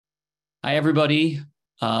Hi, everybody.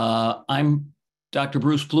 I'm Dr.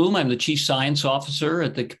 Bruce Bloom. I'm the Chief Science Officer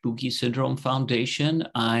at the Kabuki Syndrome Foundation.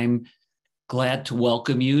 I'm glad to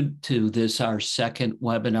welcome you to this, our second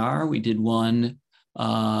webinar. We did one,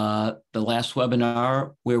 the last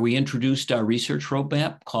webinar, where we introduced our research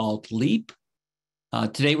roadmap called LEAP.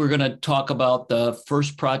 Today, we're going to talk about the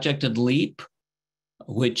first project in LEAP,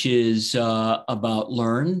 which is about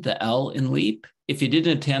Learn, the L in LEAP. If you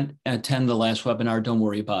didn't attend the last webinar, don't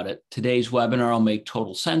worry about it. Today's webinar will make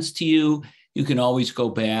total sense to you. You can always go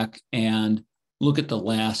back and look at the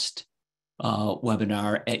last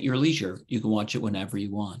webinar at your leisure. You can watch it whenever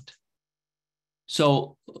you want.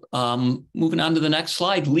 So moving on to the next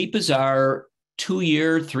slide, LEAP is our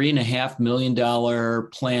 2-year, $3.5 million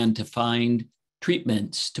plan to find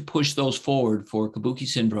treatments to push those forward for Kabuki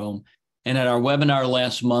syndrome. And at our webinar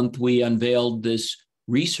last month, we unveiled this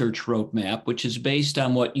research roadmap, which is based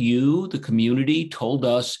on what you, the community, told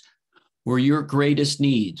us were your greatest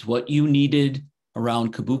needs, what you needed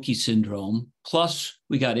around Kabuki syndrome. Plus,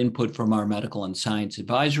 we got input from our Medical and Science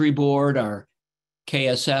Advisory Board, our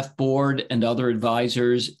KSF board, and other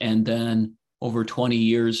advisors, and then over 20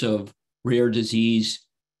 years of rare disease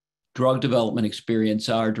drug development experience,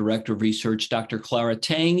 our Director of Research, Dr. Clara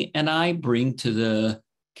Tang, and I bring to the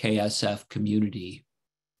KSF community.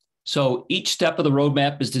 So each step of the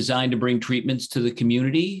roadmap is designed to bring treatments to the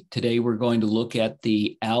community. Today, we're going to look at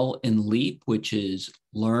the L in LEAP, which is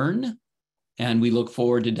Learn. And we look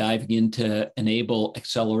forward to diving into Enable,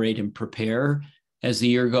 Accelerate, and Prepare as the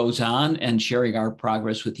year goes on and sharing our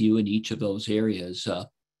progress with you in each of those areas.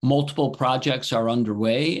 Multiple projects are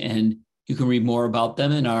underway, and you can read more about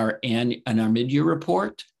them in our mid-year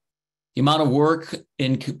report. The amount of work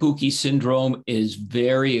in Kabuki syndrome is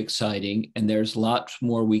very exciting, and there's lots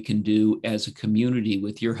more we can do as a community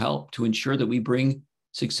with your help to ensure that we bring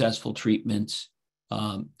successful treatments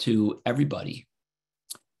to everybody.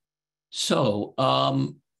 So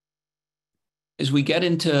as we get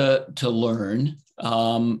into Learn,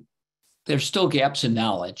 there's still gaps in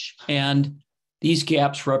knowledge, and these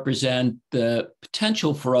gaps represent the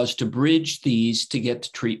potential for us to bridge these to get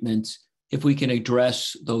to treatments if we can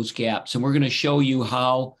address those gaps. And we're going to show you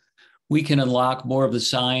how we can unlock more of the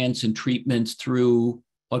science and treatments through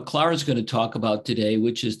what Clara's going to talk about today,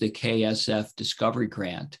 which is the KSF Discovery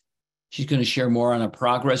Grant. She's going to share more on our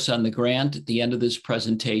progress on the grant at the end of this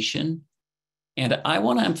presentation. And I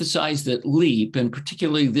want to emphasize that LEAP, and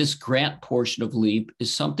particularly this grant portion of LEAP,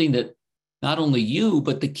 is something that not only you,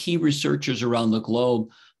 but the key researchers around the globe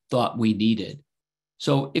thought we needed.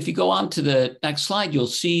 So if you go on to the next slide, you'll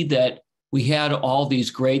see that we had all these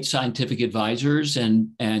great scientific advisors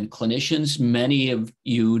and clinicians. Many of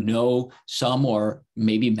you know some or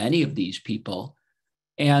maybe many of these people.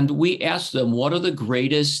 And we asked them, what are the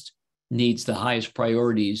greatest needs, the highest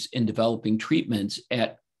priorities in developing treatments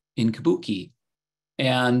in Kabuki?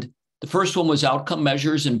 And the first one was outcome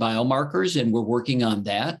measures and biomarkers, and we're working on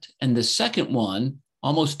that. And the second one,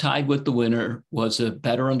 almost tied with the winner, was a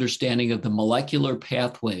better understanding of the molecular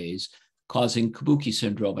pathways causing Kabuki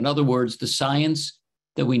syndrome. In other words, the science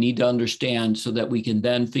that we need to understand so that we can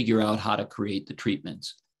then figure out how to create the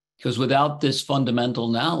treatments. Because without this fundamental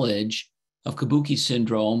knowledge of Kabuki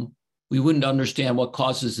syndrome, we wouldn't understand what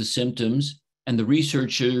causes the symptoms, and the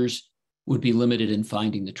researchers would be limited in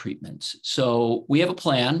finding the treatments. So we have a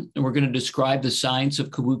plan, and we're going to describe the science of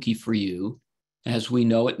Kabuki for you as we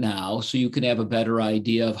know it now, so you can have a better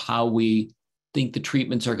idea of how we think the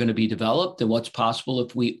treatments are going to be developed and what's possible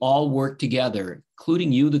if we all work together, including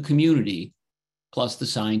you, the community, plus the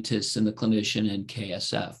scientists and the clinician and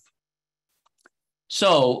KSF.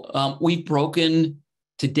 So we've broken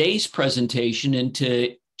today's presentation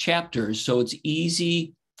into chapters, so it's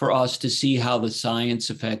easy for us to see how the science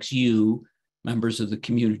affects you, members of the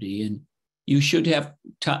community. And we should have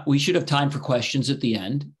time for questions at the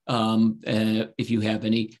end, if you have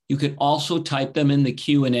any. You can also type them in the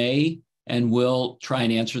Q&A, and we'll try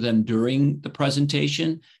and answer them during the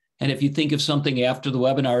presentation. And if you think of something after the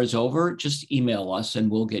webinar is over, just email us and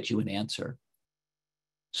we'll get you an answer.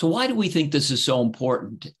 So why do we think this is so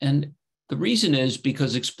important? And the reason is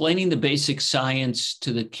because explaining the basic science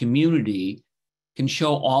to the community can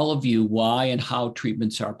show all of you why and how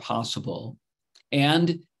treatments are possible.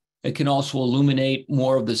 And it can also illuminate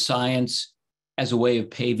more of the science as a way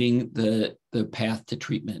of paving the path to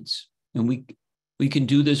treatments. And we can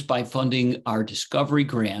do this by funding our discovery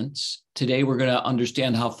grants. Today, we're going to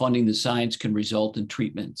understand how funding the science can result in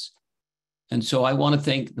treatments. And so I want to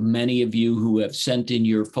thank the many of you who have sent in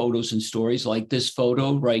your photos and stories, like this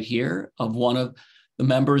photo right here of one of the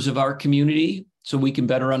members of our community, so we can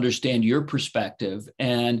better understand your perspective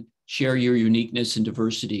and share your uniqueness and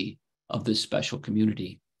diversity of this special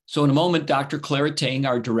community. So in a moment, Dr. Clara Tang,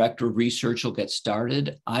 our Director of Research, will get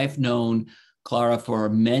started. I've known Clara for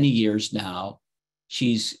many years now.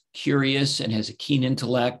 She's curious and has a keen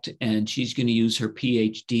intellect, and she's going to use her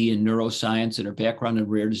PhD in neuroscience and her background in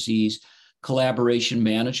rare disease collaboration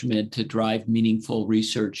management to drive meaningful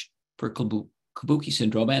research for Kabuki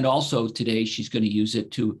syndrome. And also today, she's going to use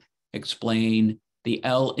it to explain the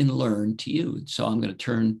L in learn to you. So I'm going to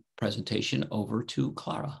turn presentation over to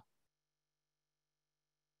Clara.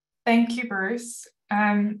 Thank you, Bruce.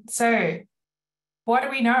 So what do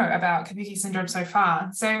we know about Kabuki syndrome so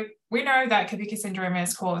far? So we know that Kabuki syndrome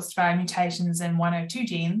is caused by mutations in one of two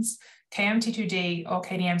genes, KMT2D or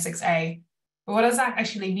KDM6A. But what does that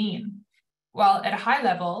actually mean? Well, at a high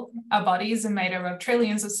level, our bodies are made up of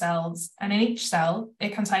trillions of cells, and in each cell,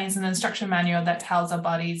 it contains an instruction manual that tells our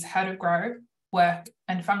bodies how to grow, work,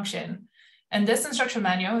 and function. And this instruction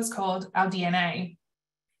manual is called our DNA.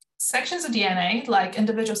 Sections of DNA, like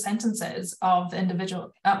individual sentences of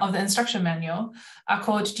the instruction manual, are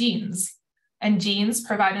called genes. And genes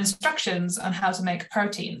provide instructions on how to make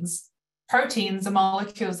proteins. Proteins are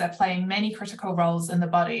molecules that play many critical roles in the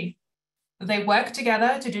body. They work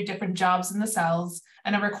together to do different jobs in the cells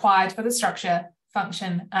and are required for the structure,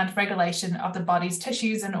 function, and regulation of the body's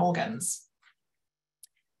tissues and organs.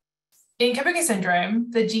 In Kabuki syndrome,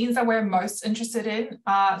 the genes that we're most interested in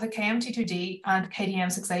are the KMT2D and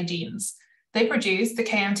KDM6A genes. They produce the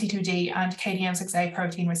KMT2D and KDM6A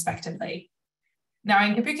protein respectively. Now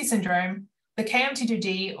in Kabuki syndrome, the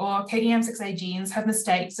KMT2D or KDM6A genes have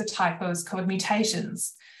mistakes or typos called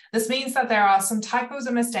mutations. This means that there are some typos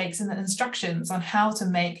or mistakes in the instructions on how to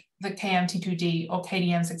make the KMT2D or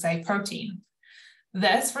KDM6A protein.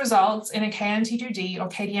 This results in a KMT2D or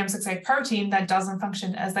KDM6A protein that doesn't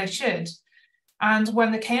function as they should. And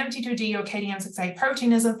when the KMT2D or KDM6A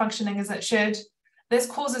protein isn't functioning as it should, this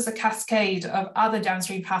causes a cascade of other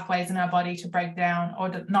downstream pathways in our body to break down or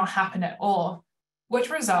to not happen at all, which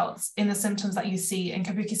results in the symptoms that you see in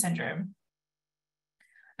Kabuki syndrome.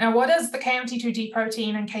 Now, what does the KMT2D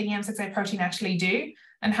protein and KDM6A protein actually do?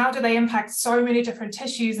 And how do they impact so many different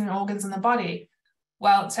tissues and organs in the body?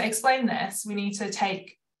 Well, to explain this, we need to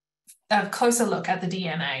take a closer look at the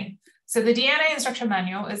DNA. So the DNA instruction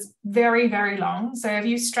manual is very, very long. So if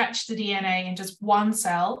you stretch the DNA in just one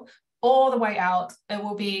cell all the way out, it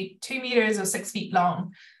will be 2 meters or 6 feet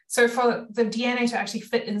long. So for the DNA to actually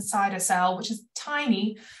fit inside a cell, which is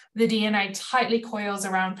tiny, the DNA tightly coils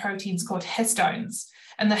around proteins called histones.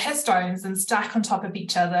 And the histones then stack on top of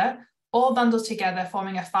each other, all bundled together,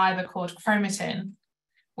 forming a fiber called chromatin.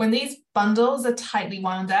 When these bundles are tightly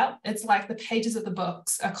wound up, it's like the pages of the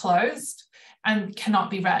books are closed and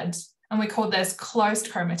cannot be read. And we call this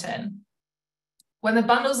closed chromatin. When the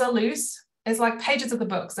bundles are loose, it's like pages of the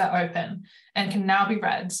books are open and can now be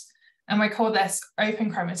read. And we call this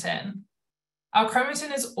open chromatin. Our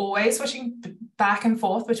chromatin is always switching back and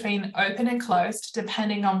forth between open and closed,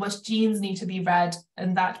 depending on which genes need to be read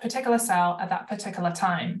in that particular cell at that particular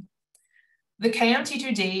time. The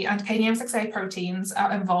KMT2D and KDM6A proteins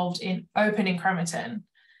are involved in opening chromatin,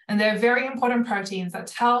 and they're very important proteins that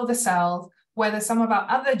tell the cell whether some of our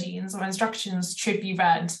other genes or instructions should be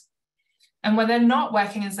read. And when they're not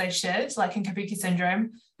working as they should, like in Kabuki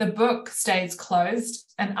syndrome, the book stays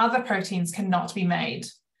closed and other proteins cannot be made.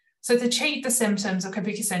 So to treat the symptoms of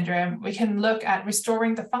Kabuki syndrome, we can look at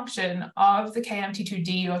restoring the function of the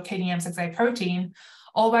KMT2D or KDM6A protein,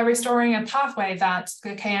 or by restoring a pathway that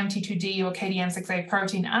the KMT2D or KDM6A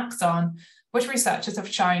protein acts on, which researchers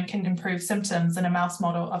have shown can improve symptoms in a mouse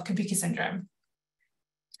model of Kabuki syndrome.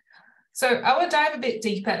 So I will dive a bit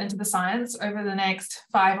deeper into the science over the next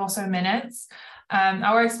 5 or so minutes.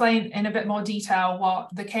 I will explain in a bit more detail what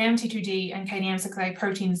the KMT2D and KDM6A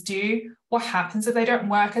proteins do, what happens if they don't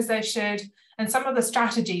work as they should, and some of the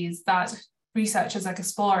strategies that researchers are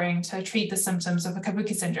exploring to treat the symptoms of the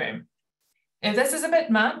Kabuki syndrome. If this is a bit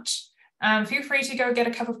much, feel free to go get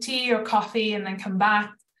a cup of tea or coffee and then come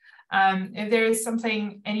back. If there is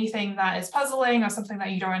anything that is puzzling or something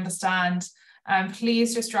that you don't understand,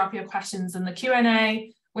 please just drop your questions in the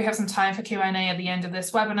Q&A. We have some time for Q&A at the end of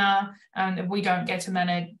this webinar. And if we don't get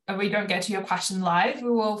to your question live, we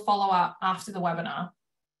will follow up after the webinar.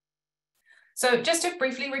 So just to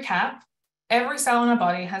briefly recap, every cell in our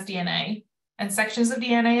body has DNA, and sections of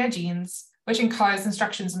DNA are genes, which encodes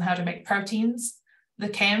instructions on how to make proteins. The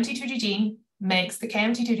KMT2D gene makes the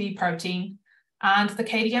KMT2D protein, and the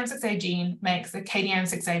KDM6A gene makes the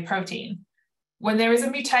KDM6A protein. When there is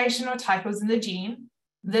a mutation or typos in the gene,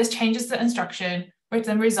 this changes the instruction, which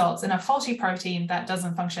then results in a faulty protein that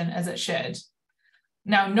doesn't function as it should.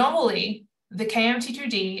 Now, normally, The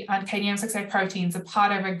KMT2D and KDM6A proteins are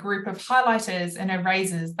part of a group of highlighters and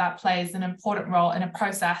erasers that plays an important role in a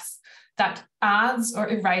process that adds or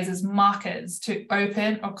erases markers to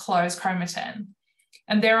open or close chromatin.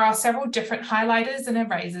 And there are several different highlighters and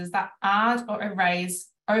erasers that add or erase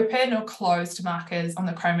open or closed markers on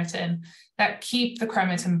the chromatin that keep the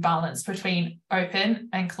chromatin balanced between open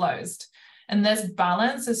and closed. And this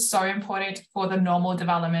balance is so important for the normal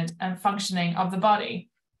development and functioning of the body.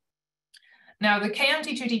 Now, the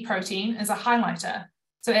KMT2D protein is a highlighter.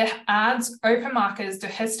 So it adds open markers to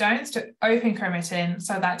histones to open chromatin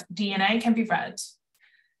so that DNA can be read.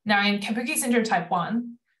 Now, in Kabuki syndrome type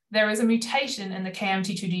 1, there is a mutation in the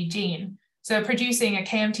KMT2D gene, so producing a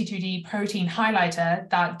KMT2D protein highlighter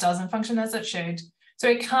that doesn't function as it should, so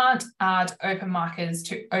it can't add open markers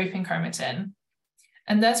to open chromatin.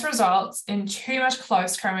 And this results in too much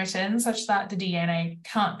closed chromatin such that the DNA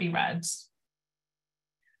can't be read.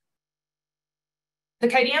 The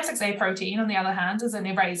KDM6A protein, on the other hand, is an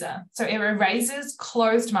eraser. So it erases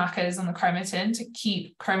closed markers on the chromatin to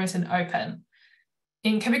keep chromatin open.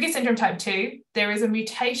 In Kabuki syndrome type 2, there is a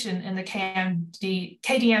mutation in the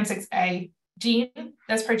KDM6A gene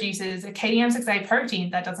that produces a KDM6A protein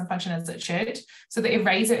that doesn't function as it should. So the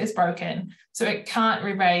eraser is broken, so it can't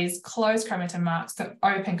erase closed chromatin marks to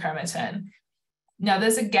open chromatin. Now,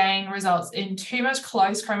 this again results in too much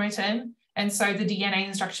closed chromatin, and so the DNA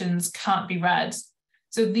instructions can't be read.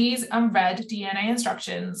 So these unread DNA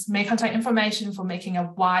instructions may contain information for making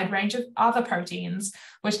a wide range of other proteins,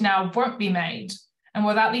 which now won't be made. And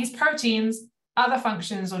without these proteins, other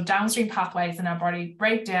functions or downstream pathways in our body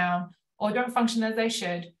break down or don't function as they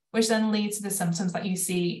should, which then leads to the symptoms that you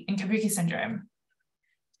see in Kabuki syndrome.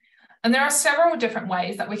 And there are several different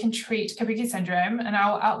ways that we can treat Kabuki syndrome, and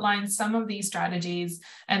I'll outline some of these strategies.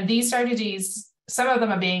 And these strategies, some of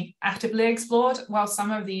them are being actively explored, while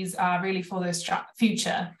some of these are really for the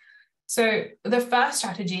future. So the first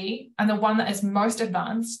strategy, and the one that is most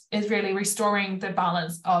advanced, is really restoring the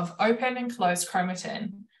balance of open and closed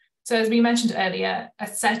chromatin. So as we mentioned earlier, a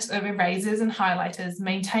set of erasers and highlighters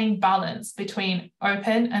maintain balance between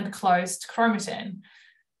open and closed chromatin.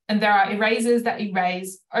 And there are erasers that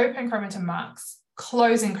erase open chromatin marks,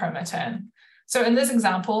 closing chromatin. So in this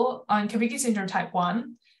example, on Kabuki syndrome type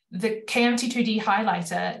 1, the KMT2D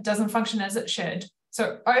highlighter doesn't function as it should.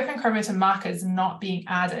 So open chromatin markers are not being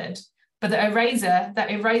added, but the eraser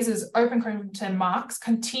that erases open chromatin marks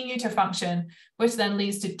continue to function, which then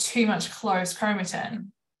leads to too much closed chromatin.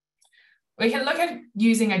 We can look at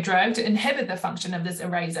using a drug to inhibit the function of this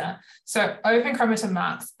eraser, so open chromatin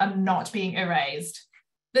marks are not being erased.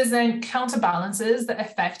 This then counterbalances the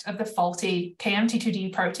effect of the faulty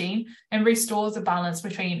KMT2D protein and restores the balance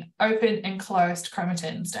between open and closed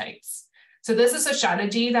chromatin states. So this is a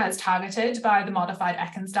strategy that is targeted by the modified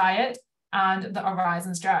Atkins diet and the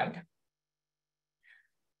Horizons drug.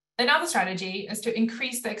 Another strategy is to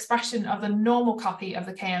increase the expression of the normal copy of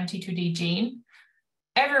the KMT2D gene.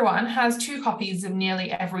 Everyone has 2 copies of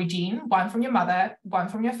nearly every gene, one from your mother, one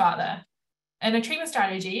from your father. And a treatment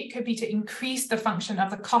strategy could be to increase the function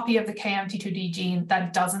of the copy of the KMT2D gene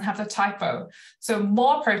that doesn't have the typo. So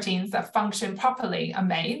more proteins that function properly are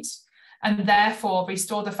made, and therefore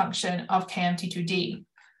restore the function of KMT2D.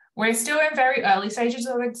 We're still in very early stages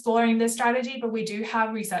of exploring this strategy, but we do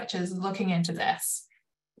have researchers looking into this.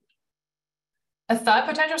 A third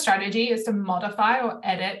potential strategy is to modify or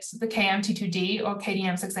edit the KMT2D or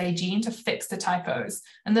KDM6A gene to fix the typos,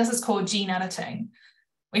 and this is called gene editing.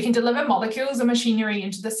 We can deliver molecules or machinery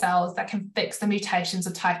into the cells that can fix the mutations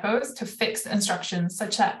or typos to fix the instructions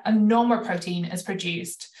such that a normal protein is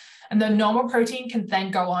produced. And the normal protein can then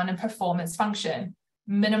go on and perform its function,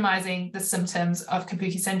 minimizing the symptoms of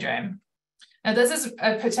Kabuki syndrome. Now, this is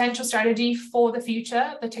a potential strategy for the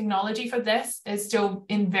future. The technology for this is still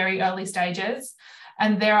in very early stages.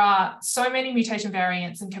 And there are so many mutation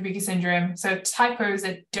variants in Kabuki syndrome, so typos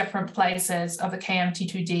at different places of the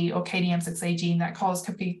KMT2D or KDM6A gene that cause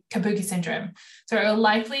Kabuki syndrome. So it will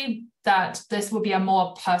likely that this will be a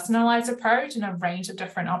more personalized approach, and a range of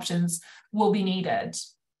different options will be needed.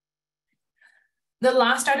 The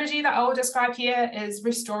last strategy that I will describe here is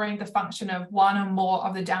restoring the function of one or more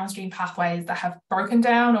of the downstream pathways that have broken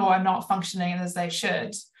down or are not functioning as they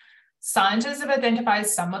should. Scientists have identified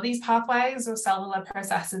some of these pathways or cellular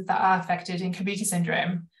processes that are affected in Kabuki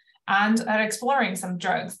syndrome, and are exploring some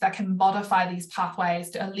drugs that can modify these pathways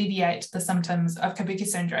to alleviate the symptoms of Kabuki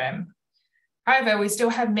syndrome. However, we still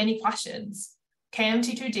have many questions.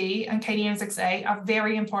 KMT2D and KDM6A are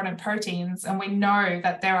very important proteins, and we know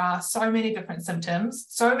that there are so many different symptoms,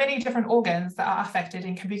 so many different organs that are affected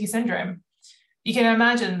in Kabuki syndrome. You can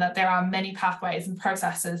imagine that there are many pathways and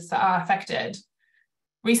processes that are affected.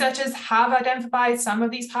 Researchers have identified some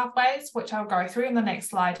of these pathways, which I'll go through in the next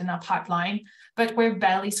slide in our pipeline, but we've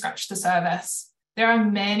barely scratched the surface. There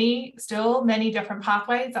are still many different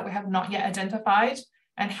pathways that we have not yet identified,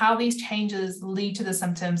 and how these changes lead to the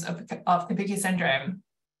symptoms of Kabuki syndrome.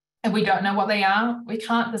 If we don't know what they are, we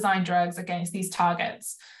can't design drugs against these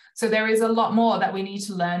targets. So there is a lot more that we need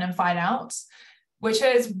to learn and find out, which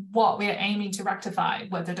is what we are aiming to rectify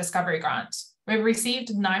with the Discovery Grant. We've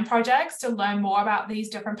received 9 projects to learn more about these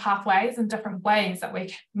different pathways and different ways that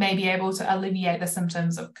we may be able to alleviate the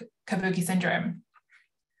symptoms of Kabuki syndrome.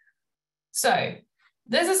 So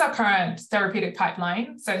this is our current therapeutic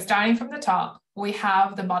pipeline. So starting from the top, we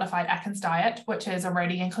have the modified Atkins diet, which is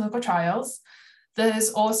already in clinical trials.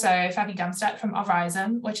 There's also Favidumstat from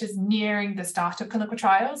Horizon, which is nearing the start of clinical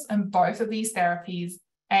trials, and both of these therapies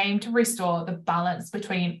aim to restore the balance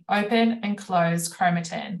between open and closed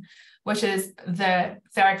chromatin, which is the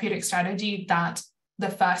therapeutic strategy the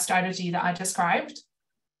first strategy that I described.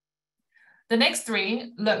 The next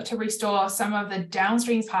 3 look to restore some of the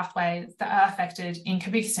downstream pathways that are affected in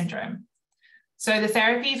Kabuki syndrome. So the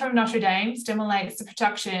therapy from Notre Dame stimulates the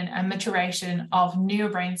production and maturation of new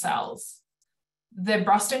brain cells. The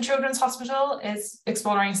Boston Children's Hospital is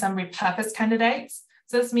exploring some repurposed candidates.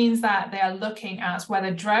 So this means that they are looking at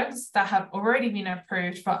whether drugs that have already been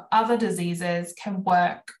approved for other diseases can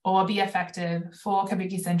work or be effective for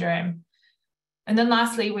Kabuki syndrome. And then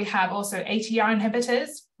lastly, we have also ATR inhibitors.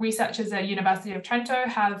 Researchers at University of Trento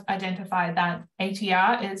have identified that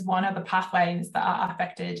ATR is one of the pathways that are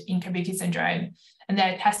affected in Kabuki syndrome. And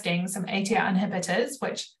they're testing some ATR inhibitors,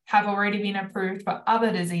 which have already been approved for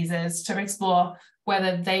other diseases, to explore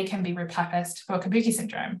whether they can be repurposed for Kabuki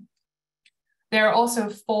syndrome. There are also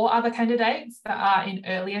 4 other candidates that are in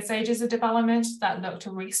earlier stages of development that look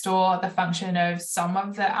to restore the function of some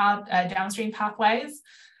of the downstream pathways,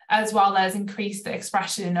 as well as increase the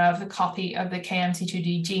expression of the copy of the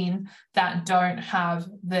KMT2D gene that don't have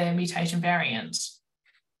the mutation variant.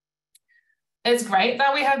 It's great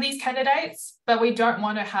that we have these candidates, but we don't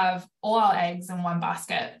want to have all our eggs in one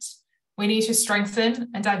basket. We need to strengthen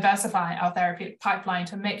and diversify our therapeutic pipeline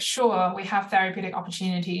to make sure we have therapeutic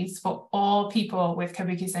opportunities for all people with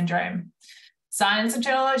Kabuki syndrome. Science and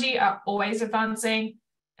technology are always advancing,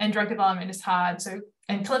 and drug development is hard.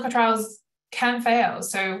 And clinical trials can fail.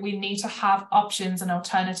 So we need to have options and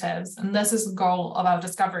alternatives. And this is the goal of our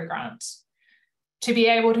Discovery Grant. To be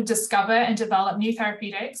able to discover and develop new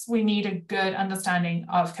therapeutics, we need a good understanding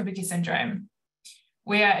of Kabuki syndrome.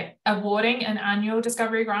 We are awarding an annual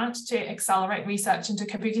Discovery Grant to accelerate research into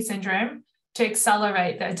Kabuki syndrome, to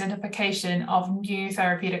accelerate the identification of new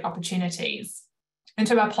therapeutic opportunities. And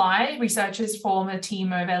to apply, researchers form a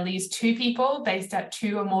team of at least 2 people based at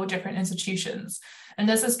 2 or more different institutions. And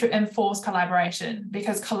this is to enforce collaboration,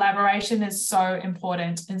 because collaboration is so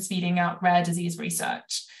important in speeding up rare disease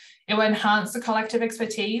research. It will enhance the collective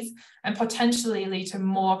expertise and potentially lead to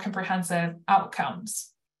more comprehensive outcomes.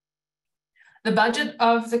 The budget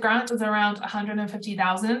of the grant is around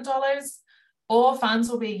 $150,000. All funds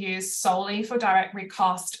will be used solely for direct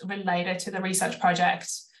cost related to the research project.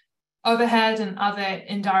 Overhead and other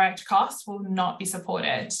indirect costs will not be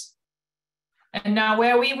supported. And now,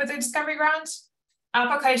 where are we with the Discovery Grant?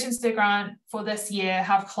 Applications to the grant for this year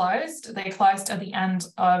have closed. They closed at the end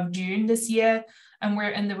of June this year, and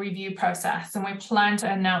we're in the review process. And we plan to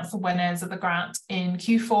announce the winners of the grant in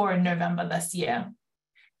Q4 in November this year.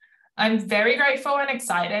 I'm very grateful and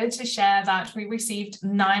excited to share that we received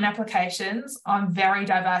 9 applications on very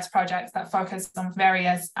diverse projects that focus on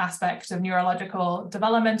various aspects of neurological,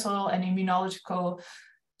 developmental, and immunological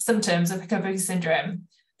symptoms of Kabuki syndrome.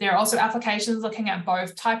 There are also applications looking at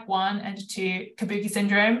both type 1 and 2 Kabuki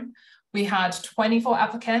syndrome. We had 24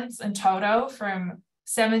 applicants in total from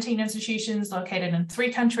 17 institutions located in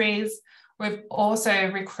 3 countries. We've also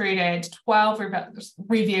recruited 12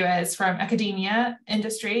 reviewers from academia,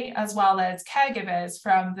 industry, as well as caregivers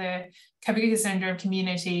from the Kabuki syndrome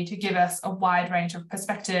community to give us a wide range of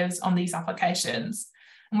perspectives on these applications.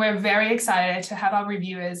 And we're very excited to have our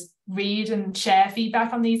reviewers read and share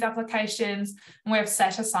feedback on these applications. And we have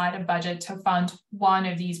set aside a budget to fund 1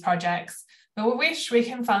 of these projects. But we wish we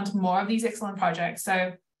can fund more of these excellent projects.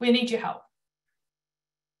 So we need your help.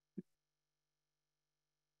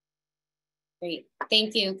 Great.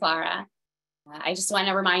 Thank you, Clara. I just want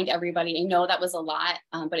to remind everybody, I know that was a lot,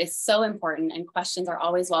 but it's so important, and questions are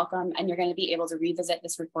always welcome. And you're going to be able to revisit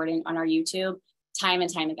this recording on our YouTube time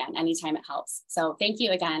and time again, anytime it helps. So thank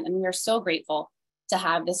you again. And we are so grateful to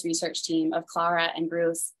have this research team of Clara and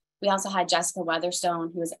Bruce. We also had Jessica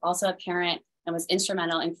Weatherstone, who is also a parent and was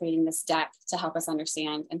instrumental in creating this deck to help us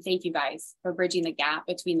understand. And thank you guys for bridging the gap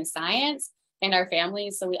between the science and our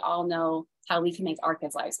families so we all know how we can make our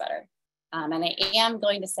kids' lives better. And I am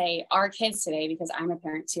going to say our kids today because I'm a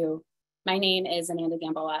parent too. My name is Amanda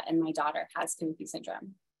Gamboa and my daughter has Kabuki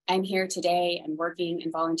syndrome. I'm here today and working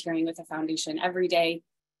and volunteering with the foundation every day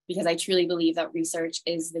because I truly believe that research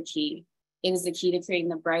is the key. It is the key to creating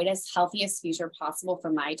the brightest, healthiest future possible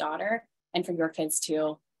for my daughter and for your kids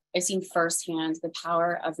too. I've seen firsthand the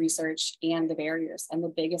power of research and the barriers, and the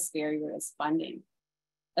biggest barrier is funding.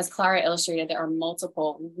 As Clara illustrated, there are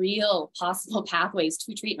multiple real possible pathways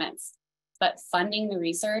to treatments, but funding the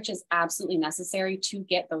research is absolutely necessary to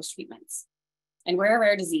get those treatments. And we're a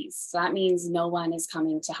rare disease, so that means no one is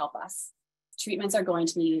coming to help us. Treatments are going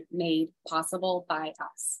to be made possible by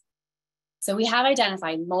us. So we have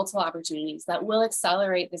identified multiple opportunities that will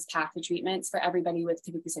accelerate this path to treatments for everybody with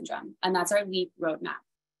Kabuki syndrome, and that's our LEAP roadmap.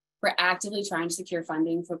 We're actively trying to secure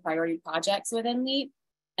funding for priority projects within LEAP,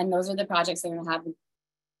 and those are the projects that are going to have the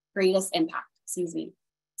greatest impact,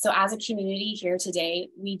 So as a community here today,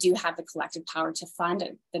 we do have the collective power to fund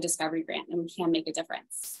the Discovery Grant, and we can make a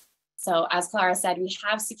difference. So as Clara said, we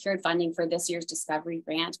have secured funding for this year's Discovery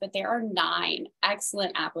Grant, but there are 9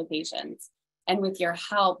 excellent applications. And with your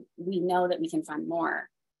help, we know that we can fund more.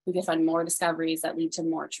 We can fund more discoveries that lead to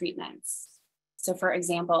more treatments. So for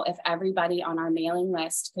example, if everybody on our mailing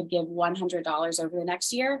list could give $100 over the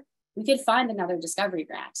next year, we could fund another Discovery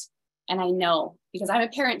Grant. And I know, because I'm a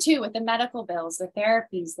parent too, with the medical bills, the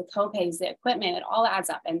therapies, the copays, the equipment, it all adds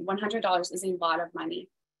up. And $100 is a lot of money,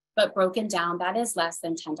 but broken down, that is less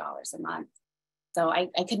than $10 a month. So I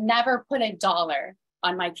could never put a dollar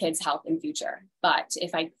on my kids' health in future. But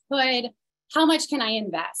if I could, how much can I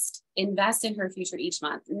invest? Invest in her future each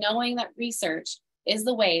month, knowing that research is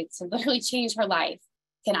the way to literally change her life.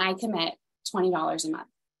 Can I commit $20 a month?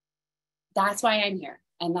 That's why I'm here.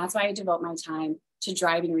 And that's why I devote my time to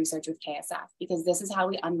driving research with KSF, because this is how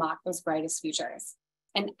we unlock those brightest futures.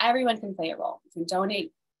 And everyone can play a role. You can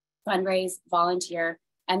donate, fundraise, volunteer,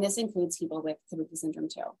 and this includes people with Kabuki syndrome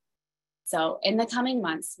too. So in the coming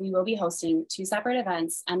months, we will be hosting 2 separate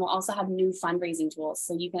events, and we'll also have new fundraising tools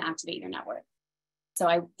so you can activate your network.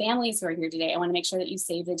 So families who are here today, I want to make sure that you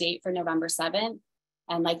save the date for November 7th.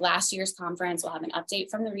 And like last year's conference, we'll have an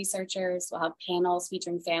update from the researchers. We'll have panels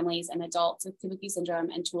featuring families and adults with Kabuki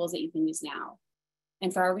syndrome and tools that you can use now.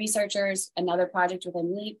 And for our researchers, another project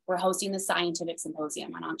within LEAP, we're hosting the Scientific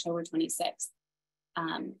Symposium on October 26th.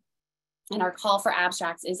 And our call for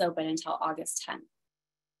abstracts is open until August 10th.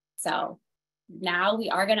 So now we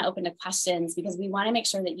are going to open to questions because we want to make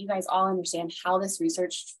sure that you guys all understand how this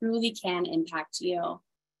research truly can impact you.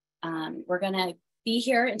 We're going to be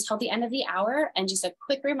here until the end of the hour. And just a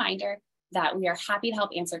quick reminder that we are happy to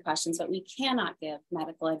help answer questions, but we cannot give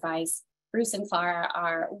medical advice. Bruce and Clara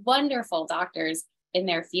are wonderful doctors in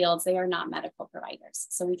their fields. They are not medical providers,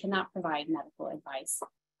 so we cannot provide medical advice.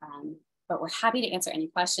 But we're happy to answer any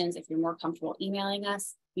questions. If you're more comfortable emailing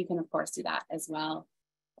us, you can of course do that as well.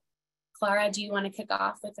 Clara, do you want to kick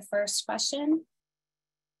off with the first question?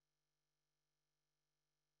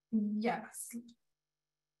 Yes.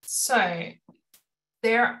 So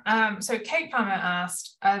Kate Palmer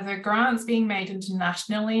asked, are the grants being made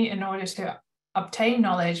internationally in order to obtain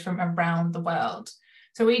knowledge from around the world?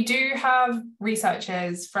 So we do have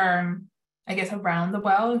researchers from, I guess, around the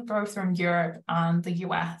world, both from Europe and the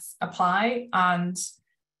US apply. And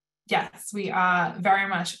yes, we are very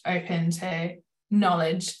much open to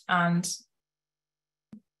knowledge and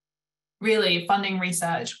really funding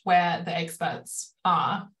research where the experts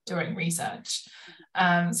are doing research.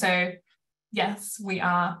 So yes,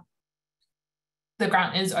 the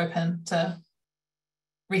grant is open to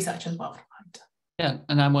research as well. Yeah,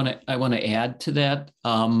 and I want to add to that.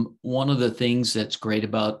 One of the things that's great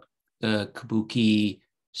about the Kabuki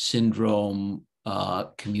syndrome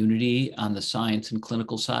community on the science and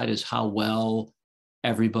clinical side is how well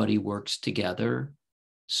everybody works together.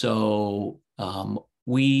 So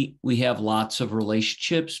we have lots of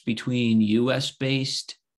relationships between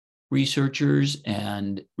US-based researchers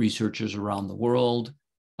and researchers around the world.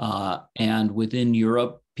 And within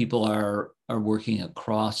Europe, people are working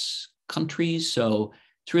across countries. So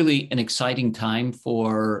it's really an exciting time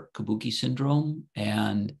for Kabuki syndrome.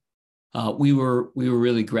 And we were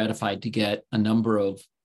really gratified to get a number of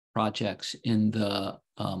projects in the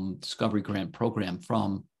Discovery Grant program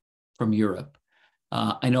from Europe.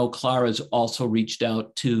 I know Clara's also reached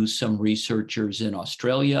out to some researchers in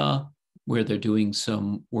Australia where they're doing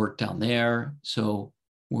some work down there. So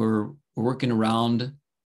we're working around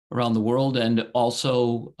the world. And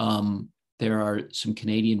also there are some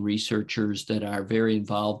Canadian researchers that are very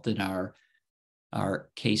involved in our our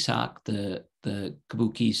KSOC, the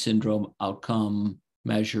Kabuki Syndrome Outcome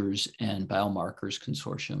Measures and Biomarkers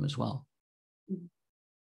Consortium as well.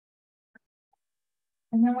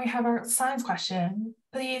 And then we have our science question.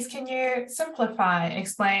 Please, can you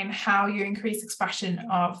explain how you increase expression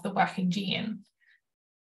of the working gene?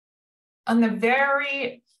 On the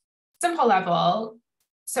very simple level,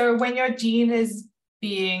 so when your gene is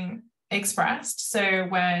being expressed, so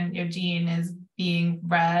when your gene is being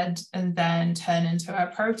read and then turned into a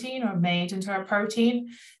protein or made into a protein,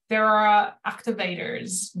 there are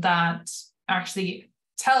activators that actually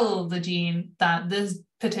tell the gene that this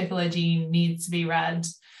particular gene needs to be read.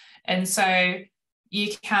 And so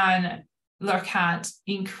you can look at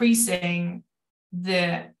increasing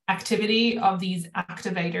the activity of these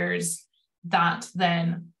activators that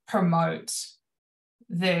then promote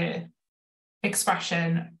the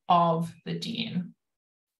expression of the gene,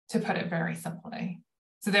 to put it very simply.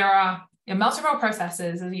 So there are multiple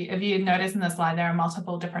processes. If you notice in the slide, there are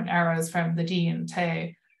multiple different arrows from the gene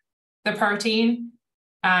to the protein,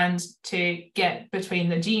 and to get between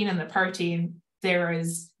the gene and the protein, there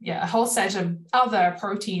is a whole set of other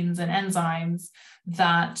proteins and enzymes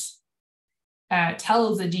that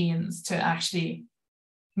tell the genes to actually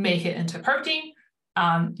make it into protein.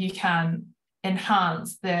 You can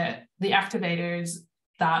enhance the activators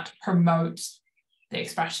that promote the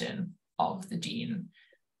expression of the gene,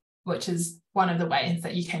 which is one of the ways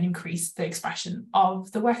that you can increase the expression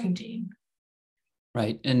of the working gene.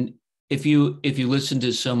 Right. And if you listen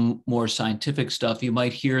to some more scientific stuff, you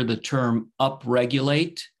might hear the term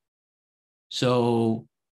upregulate. So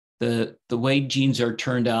the way genes are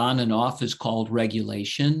turned on and off is called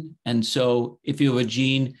regulation. And so if you have a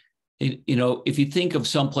gene, if you think of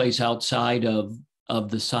someplace outside of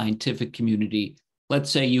the scientific community, let's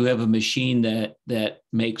say you have a machine that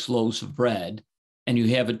makes loaves of bread, and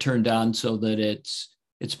you have it turned on so that it's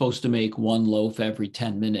supposed to make one loaf every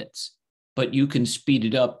 10 minutes. But you can speed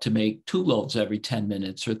it up to make 2 loaves every 10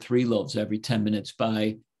 minutes or 3 loaves every 10 minutes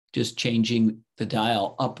by just changing the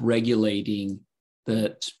dial, up-regulating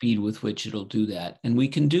the speed with which it'll do that. And we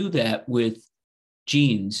can do that with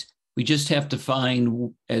genes. We just have to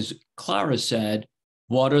find, as Clara said,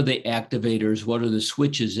 what are the activators, what are the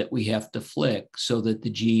switches that we have to flick so that the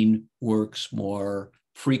gene works more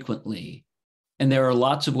frequently. And there are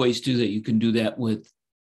lots of ways to do that. You can do that with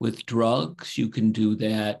drugs. You can do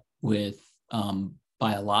that with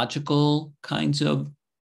biological kinds of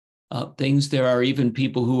things. There are even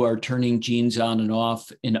people who are turning genes on and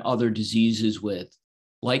off in other diseases with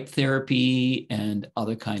light therapy and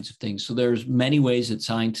other kinds of things. So there's many ways that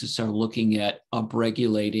scientists are looking at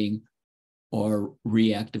upregulating or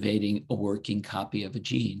reactivating a working copy of a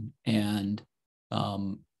gene. And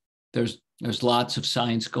there's lots of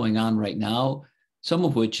science going on right now, some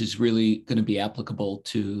of which is really going to be applicable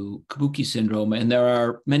to Kabuki syndrome. And there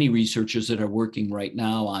are many researchers that are working right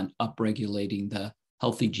now on upregulating the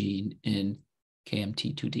healthy gene in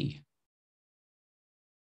KMT2D.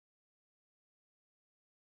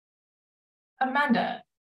 Amanda,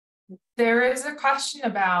 there is a question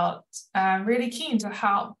about really keen to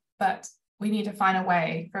help, but we need to find a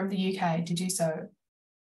way from the UK to do so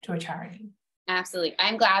to a charity. Absolutely.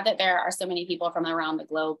 I'm glad that there are so many people from around the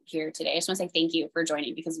globe here today. I just want to say thank you for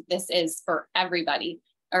joining, because this is for everybody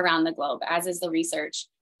around the globe, as is the research.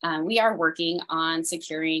 We are working on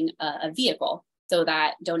securing a vehicle so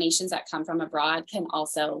that donations that come from abroad can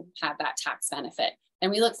also have that tax benefit.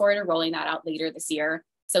 And we look forward to rolling that out later this year.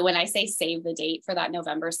 So when I say save the date for that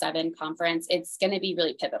November 7 conference, it's going to be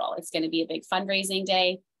really pivotal. It's going to be a big fundraising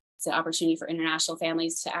day. It's an opportunity for international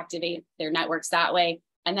families to activate their networks that way.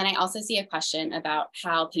 And then I also see a question about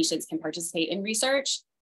how patients can participate in research,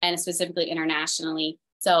 and specifically internationally.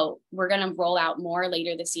 So we're going to roll out more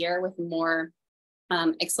later this year with more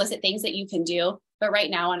explicit things that you can do. But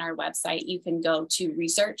right now on our website, you can go to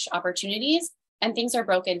research opportunities, and things are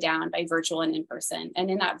broken down by virtual and in person.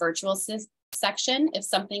 And in that virtual section, if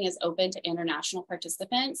something is open to international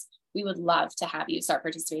participants, we would love to have you start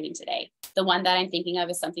participating today. The one that I'm thinking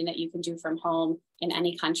of is something that you can do from home in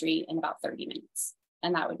any country in about 30 minutes.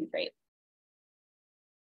 And that would be great.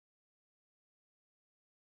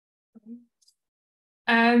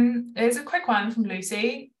 There's a quick one from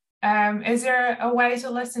Lucy. Is there a way to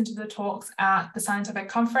listen to the talks at the scientific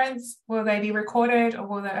conference? Will they be recorded, or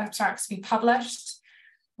will the abstracts be published?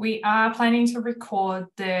 We are planning to record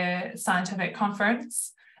the scientific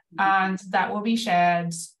conference, and that will be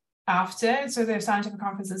shared after. So the scientific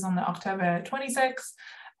conference is on the October 26th.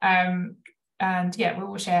 And yeah, we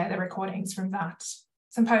will share the recordings from that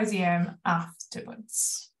symposium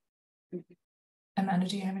afterwards. Amanda,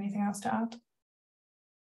 do you have anything else to add?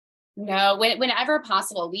 No, whenever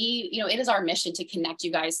possible, it is our mission to connect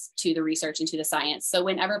you guys to the research and to the science. So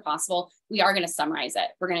whenever possible, we are going to summarize it.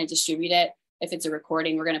 We're going to distribute it. If it's a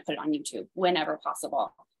recording, we're going to put it on YouTube whenever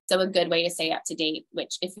possible. So a good way to stay up to date,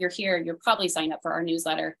 which if you're here, you're probably signed up for our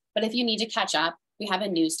newsletter. But if you need to catch up, we have a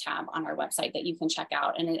news tab on our website that you can check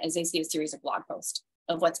out. And as they see a series of blog posts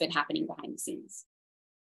of what's been happening behind the scenes.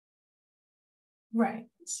 Right.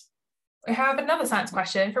 We have another science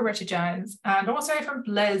question for Richard Jones and also from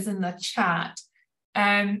Liz in the chat.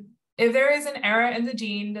 If there is an error in the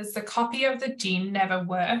gene, does the copy of the gene never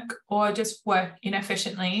work or just work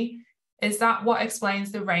inefficiently? Is that what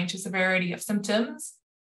explains the range of severity of symptoms?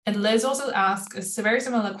 And Liz also asks a very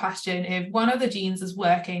similar question. If one of the genes is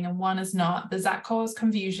working and one is not, does that cause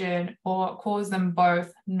confusion or cause them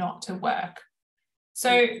both not to work?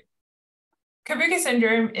 So Kabuki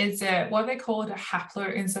syndrome is what they call a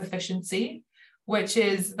haploinsufficiency, which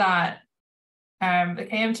is that the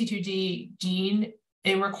KMT2D gene,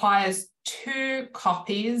 it requires two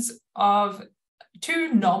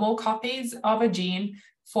normal copies of a gene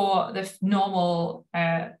for the normal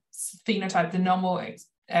phenotype, the normal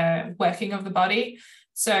working of the body.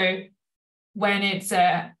 So when it's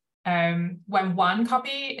when one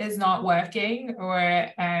copy is not working or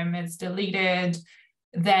it's deleted,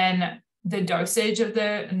 then the dosage of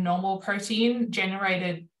the normal protein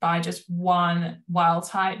generated by just one wild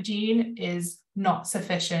type gene is not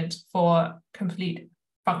sufficient for complete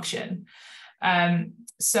function.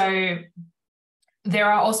 So there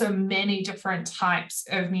are also many different types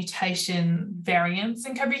of mutation variants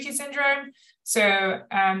in Kabuki syndrome. So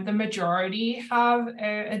the majority have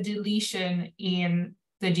a deletion in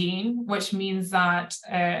the gene, which means that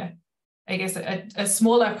I guess a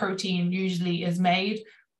smaller protein usually is made,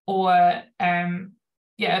 or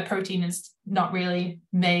a protein is not really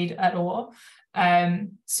made at all.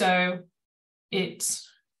 So it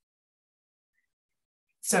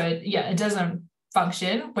doesn't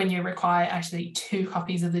function when you require actually two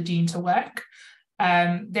copies of the gene to work.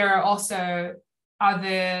 There are also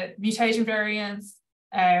other mutation variants,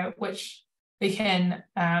 which we can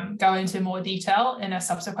go into more detail in a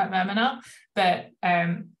subsequent webinar, but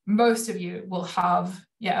most of you will have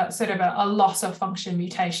sort of a loss of function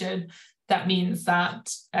mutation. That means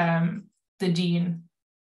that the gene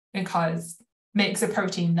makes a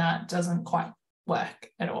protein that doesn't quite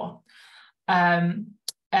work at all.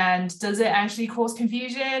 And does it actually cause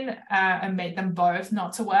confusion and make them both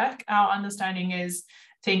not to work? Our understanding is,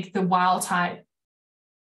 I think the wild type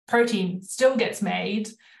protein still gets made,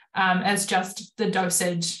 as just the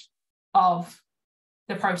dosage of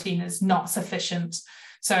the protein is not sufficient.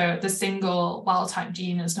 So the single wild type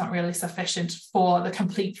gene is not really sufficient for the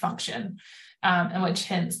complete function, in which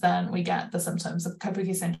hence then we get the symptoms of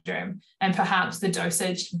Kabuki syndrome. And perhaps the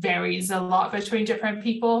dosage varies a lot between different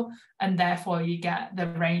people, and therefore you get the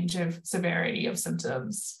range of severity of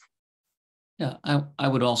symptoms. Yeah, I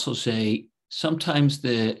would also say sometimes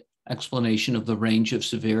the explanation of the range of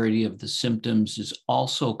severity of the symptoms is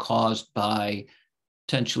also caused by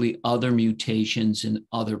potentially other mutations in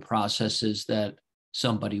other processes that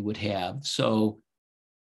somebody would have. So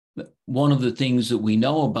one of the things that we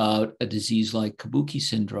know about a disease like Kabuki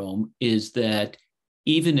syndrome is that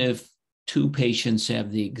even if two patients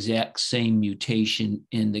have the exact same mutation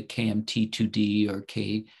in the KMT2D or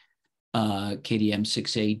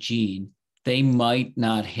KDM6A gene, they might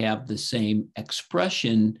not have the same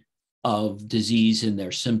expression of disease in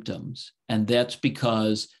their symptoms. And that's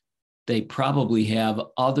because they probably have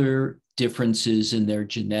other differences in their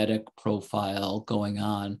genetic profile going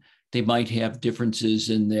on. They might have differences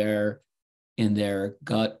in their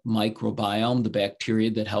gut microbiome, the bacteria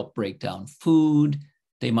that help break down food.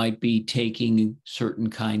 They might be taking certain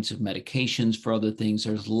kinds of medications for other things.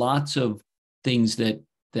 There's lots of things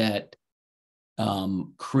that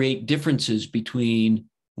create differences between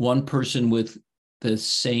one person with the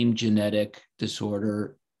same genetic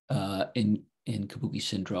disorder in Kabuki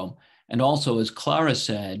syndrome. And also, as Clara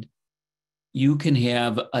said, you can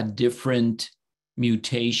have a different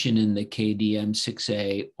mutation in the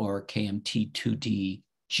KDM6A or KMT2D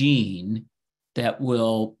gene that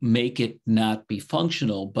will make it not be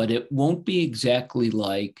functional, but it won't be exactly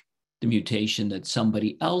like the mutation that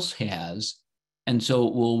somebody else has. And so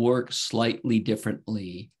it will work slightly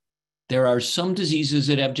differently. There are some diseases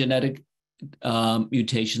that have genetic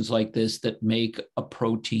mutations like this that make a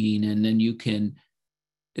protein, and then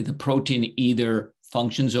the protein either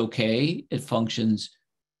functions okay, it functions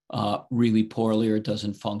really poorly, or it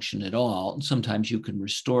doesn't function at all. And sometimes you can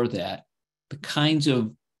restore that. The kinds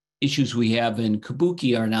of issues we have in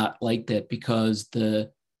Kabuki are not like that, because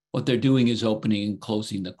what they're doing is opening and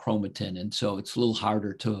closing the chromatin. And so it's a little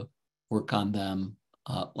harder to work on them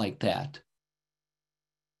like that.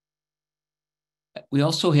 We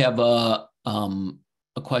also have a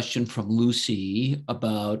question from Lucy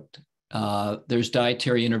about there's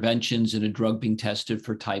dietary interventions and a drug being tested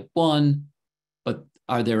for type 1, but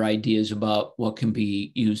are there ideas about what can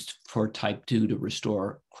be used for type 2 to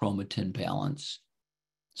restore chromatin balance?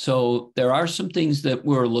 So there are some things that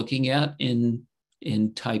we're looking at in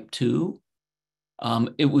type 2.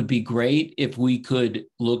 It would be great if we could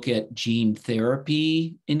look at gene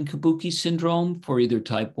therapy in Kabuki syndrome for either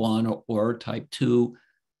type 1 or type 2,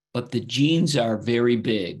 but the genes are very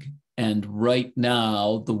big. And right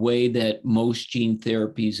now, the way that most gene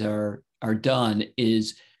therapies are done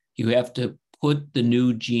is you have to put the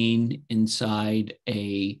new gene inside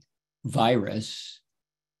a virus,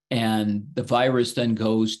 and the virus then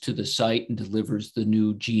goes to the site and delivers the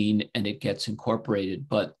new gene, and it gets incorporated.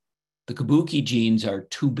 But the Kabuki genes are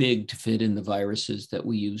too big to fit in the viruses that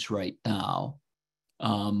we use right now.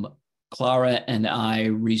 Clara and I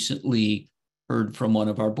recently heard from one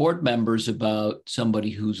of our board members about somebody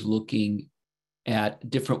who's looking at a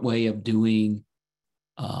different way of doing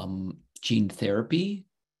gene therapy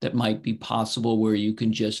that might be possible, where you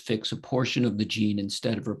can just fix a portion of the gene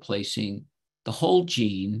instead of replacing the whole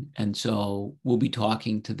gene. And so we'll be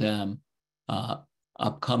talking to them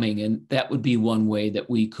upcoming, and that would be one way that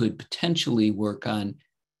we could potentially work on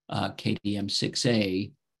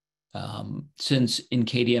KDM6A, since in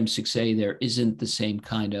KDM6A there isn't the same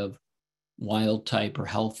kind of wild type or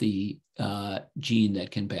healthy gene that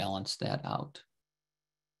can balance that out.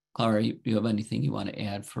 Clara, you have anything you want to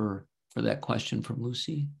add for that question from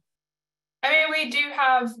Lucy? I mean, we do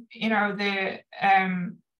have, the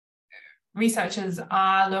researchers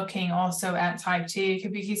are looking also at type 2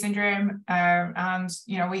 Kabuki syndrome, and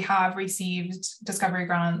we have received discovery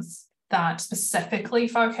grants that specifically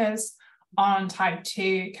focus on type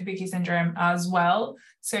 2 Kabuki syndrome as well.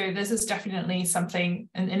 So this is definitely something,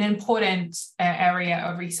 an important area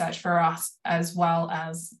of research for us, as well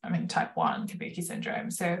as, type 1 Kabuki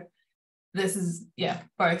syndrome. So this is,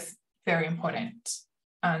 both very important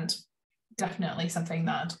and definitely something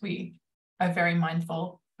that we are very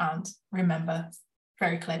mindful and remember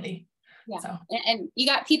very clearly. Yeah, so. And you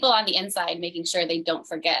got people on the inside making sure they don't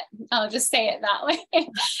forget. I'll just say it that way.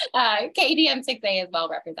 KDM6A is well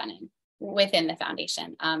represented within the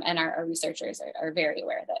foundation, and our researchers are very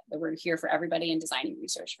aware that we're here for everybody and designing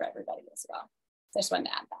research for everybody as well. So I just wanted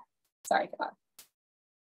to add that. Sorry, Clara.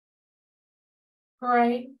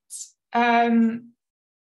 Great.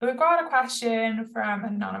 We've got a question from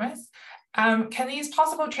Anonymous. Can these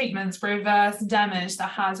possible treatments reverse damage that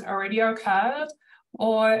has already occurred,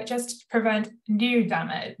 or just prevent new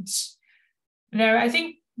damage? I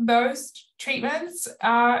think most treatments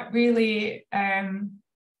are really,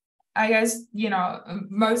 I guess,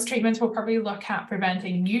 most treatments will probably look at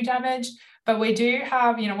preventing new damage, but we do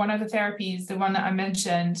have, one of the therapies, the one that I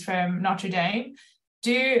mentioned from Notre Dame,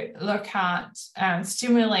 do look at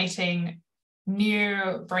stimulating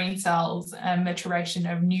new brain cells and maturation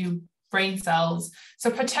of new brain cells.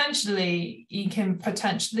 So potentially, you can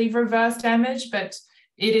potentially reverse damage, but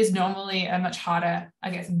it is normally a much harder,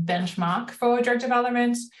 I guess, benchmark for drug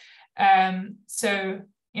development. So,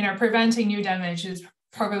 preventing new damage is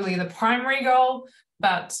probably the primary goal,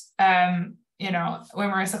 but, when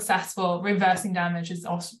we're successful, reversing damage is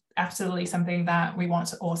also absolutely something that we want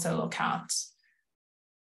to also look at.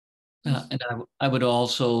 And I would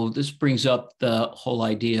also, this brings up the whole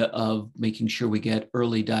idea of making sure we get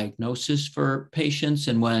early diagnosis for patients,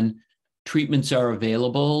 and when treatments are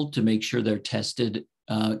available, to make sure they're tested,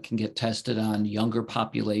 can get tested on younger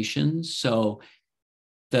populations. So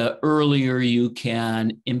the earlier you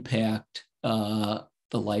can impact the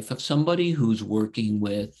life of somebody who's working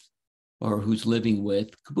with or who's living with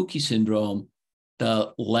Kabuki syndrome,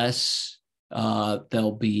 the less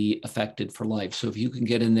they'll be affected for life. So if you can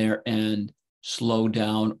get in there and slow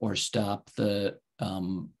down or stop the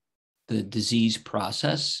disease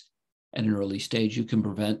process at an early stage, you can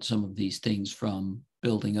prevent some of these things from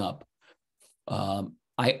building up.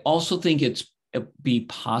 I also think it'd be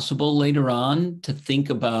possible later on to think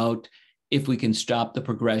about if we can stop the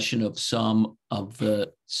progression of some of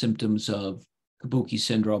the symptoms of Kabuki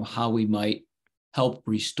syndrome, how we might help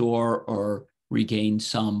restore or regain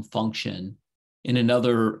some function. In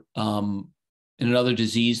another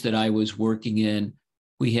disease that I was working in,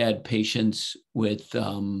 we had patients with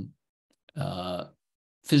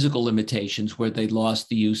physical limitations where they lost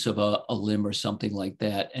the use of a limb or something like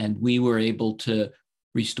that. And we were able to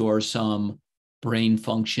restore some brain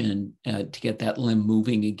function to get that limb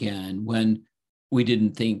moving again, when we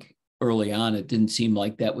didn't think early on, it didn't seem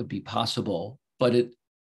like that would be possible. But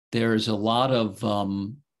there's a lot of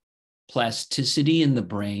plasticity in the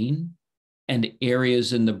brain, and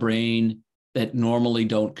areas in the brain that normally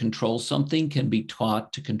don't control something can be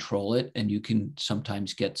taught to control it, and you can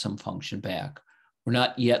sometimes get some function back. We're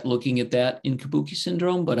not yet looking at that in Kabuki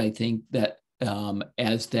syndrome, but I think that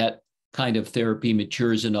as that kind of therapy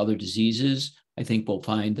matures in other diseases, I think we'll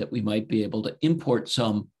find that we might be able to import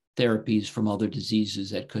some therapies from other diseases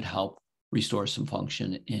that could help restore some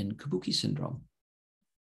function in Kabuki syndrome.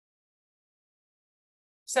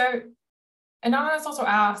 So, Anonymous also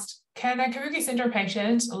asked, can a Kabuki syndrome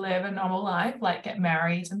patient live a normal life, like get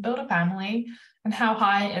married and build a family? And how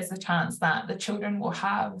high is the chance that the children will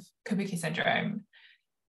have Kabuki syndrome?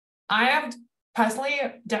 I have personally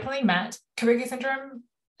definitely met Kabuki syndrome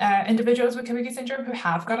individuals with Kabuki syndrome who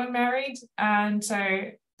have gotten married, and so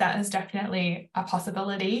that is definitely a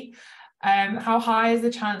possibility. How high is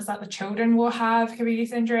the chance that the children will have Kabuki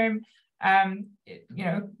syndrome? You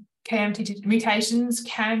know, KMT2 mutations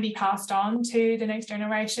can be passed on to the next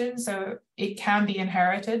generation, so it can be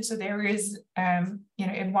inherited. So there is, you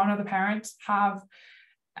know, if one of the parents have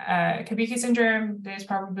Kabuki syndrome, there's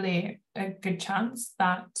probably a good chance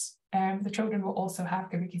that the children will also have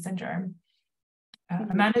Kabuki syndrome.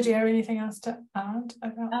 Amanda, do you have anything else to add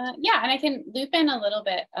about? Yeah, and I can loop in a little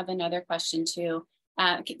bit of another question too.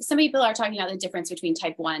 Some people are talking about the difference between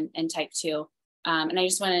type 1 and type 2. And I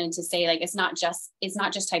just wanted to say, like, it's not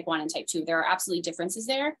just type 1 and type 2. There are absolutely differences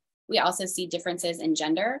there. We also see differences in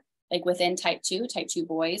gender, like within type 2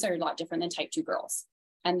 boys are a lot different than type 2 girls.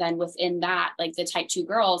 And then within that, like the type 2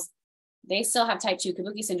 girls, they still have type 2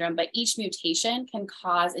 Kabuki syndrome, but each mutation can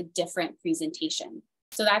cause a different presentation.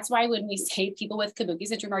 So that's why when we say people with Kabuki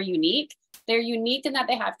syndrome are unique, they're unique in that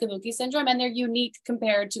they have Kabuki syndrome, and they're unique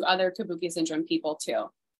compared to other Kabuki syndrome people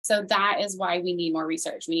too. So that is why we need more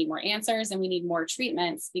research. We need more answers, and we need more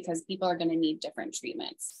treatments, because people are going to need different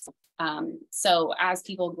treatments. So as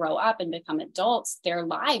people grow up and become adults, their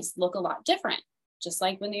lives look a lot different. Just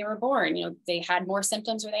like when they were born, you know, they had more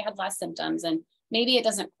symptoms or they had less symptoms, and maybe it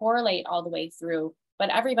doesn't correlate all the way through, but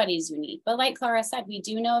everybody's unique. But like Clara said, we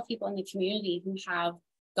do know of people in the community who have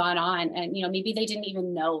gone on and, you know, maybe they didn't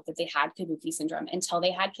even know that they had Kabuki syndrome until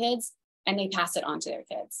they had kids, and they pass it on to their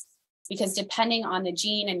kids. Because depending on the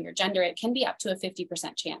gene and your gender, it can be up to a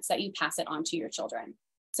 50% chance that you pass it on to your children.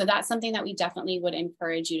 So that's something that we definitely would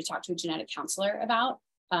encourage you to talk to a genetic counselor about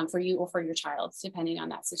for you or for your child, depending on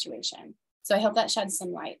that situation. So I hope that sheds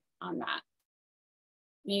some light on that.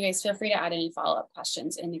 You guys feel free to add any follow-up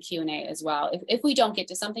questions in the Q&A as well. If we don't get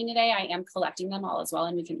to something today, I am collecting them all as well,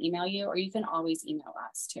 and we can email you, or you can always email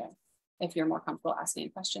us too, if you're more comfortable asking a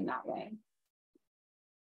question that way.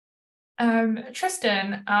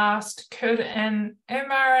 Tristan asked, could an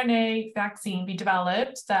mRNA vaccine be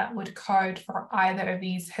developed that would code for either of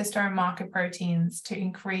these histone marker proteins to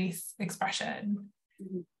increase expression?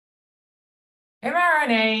 Mm-hmm.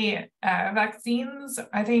 mRNA vaccines,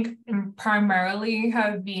 I think, primarily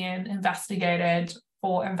have been investigated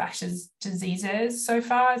for infectious diseases so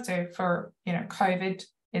far. So for, you know, COVID,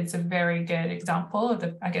 it's a very good example of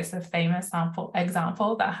the, I guess, the famous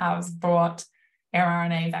example that has brought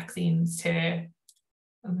mRNA vaccines to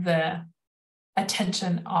the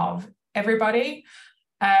attention of everybody.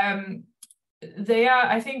 They are,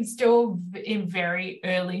 I think, still in very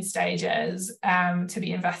early stages to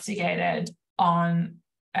be investigated on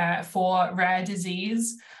for rare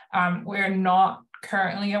disease. We're not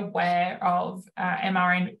currently aware of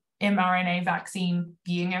mRNA vaccine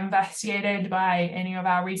being investigated by any of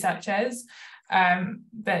our researchers.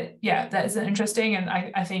 But yeah, that is interesting, and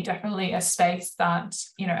I think definitely a space that,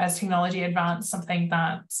 you know, as technology advances, something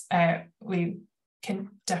that we can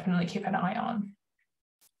definitely keep an eye on.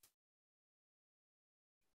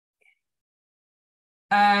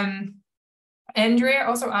 Andrea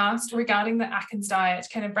also asked regarding the Atkins diet,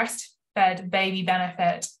 can a breastfed baby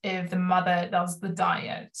benefit if the mother does the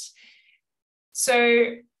diet?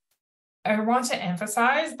 So I want to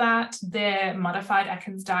emphasize that the modified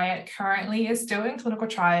Atkins diet currently is still in clinical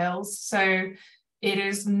trials, so it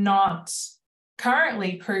is not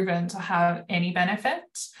currently proven to have any benefit.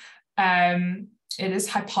 It is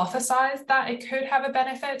hypothesized that it could have a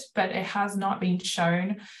benefit, but it has not been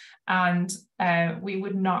shown, and we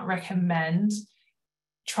would not recommend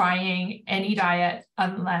trying any diet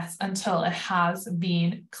until it has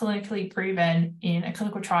been clinically proven in a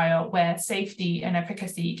clinical trial where safety and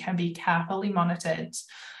efficacy can be carefully monitored.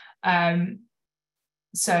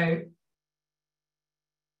 So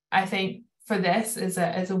I think for this is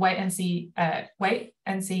a wait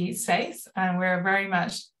and see space, and we're very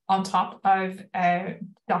much on top of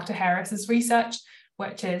Dr. Harris's research.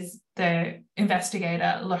 which is the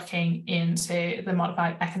investigator looking into the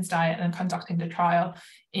modified Atkins diet and conducting the trial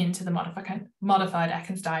into the modified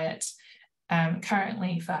Atkins diet,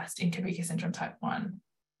 currently first in Kabuki syndrome type 1.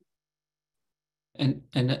 And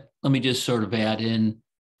let me just sort of add in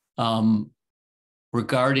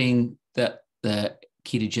regarding the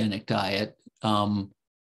ketogenic diet,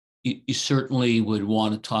 you certainly would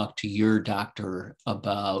want to talk to your doctor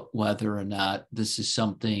about whether or not this is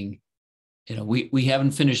something, we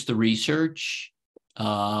haven't finished the research,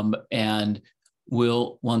 and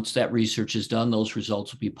once that research is done, those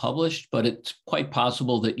results will be published, but it's quite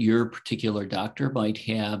possible that your particular doctor might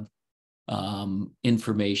have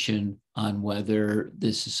information on whether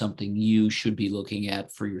this is something you should be looking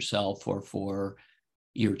at for yourself or for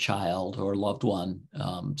your child or loved one.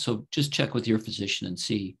 So just check with your physician and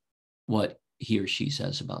see what he or she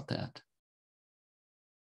says about that.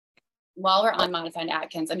 While we're on modified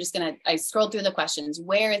Atkins, I scrolled through the questions.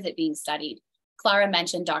 Where is it being studied? Clara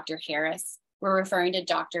mentioned Dr. Harris. We're referring to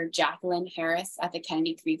Dr. Jacqueline Harris at the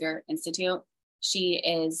Kennedy Krieger Institute. She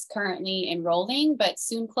is currently enrolling, but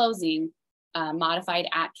soon closing modified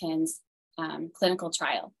Atkins clinical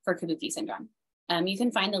trial for Kabuki syndrome. You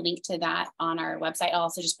can find the link to that on our website. I'll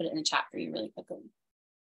also just put it in the chat for you really quickly.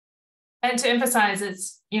 And to emphasize,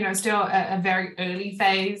 it's still a very early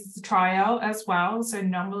phase trial as well. So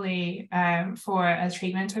normally for a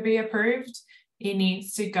treatment to be approved, it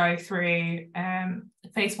needs to go through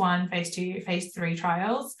phase 1, phase 2, phase 3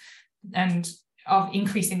 trials, and of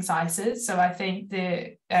increasing sizes. So I think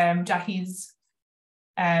the Jackie's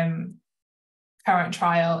current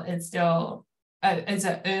trial is still is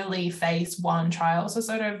an early phase 1 trial, so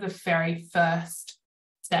sort of the very first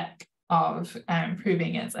step of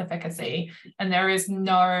proving its efficacy. And there is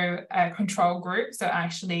no control group, so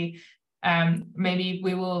actually maybe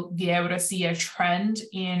we will be able to see a trend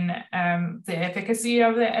in the efficacy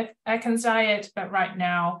of the Atkins diet, but right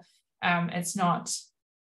now it's not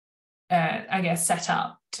I guess set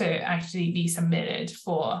up to actually be submitted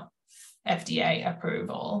for FDA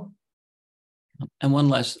approval. And one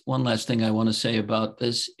last thing I want to say about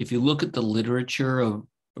this, if you look at the literature of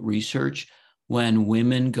research, when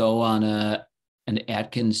women go on an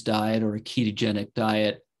Atkins diet or a ketogenic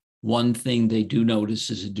diet, one thing they do notice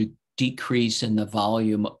is a decrease in the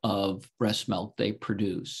volume of breast milk they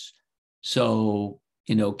produce. So,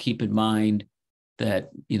 keep in mind that,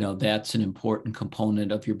 that's an important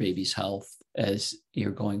component of your baby's health as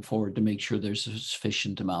you're going forward to make sure there's a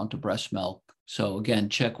sufficient amount of breast milk. So again,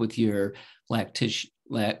 check with your lactation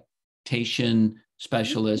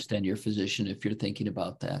specialist and your physician if you're thinking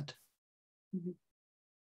about that.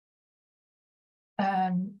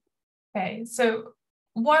 Okay, so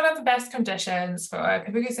what are the best conditions for a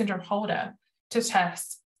Kabuki syndrome holder to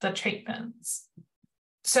test the treatments?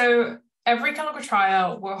 So every clinical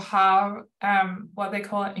trial will have what they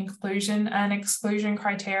call inclusion and exclusion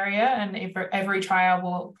criteria, and every trial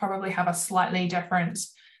will probably have a slightly different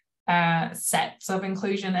sets of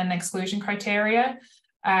inclusion and exclusion criteria.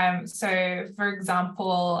 So for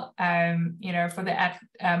example, for the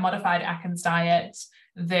modified Atkins diet,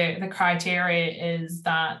 the criteria is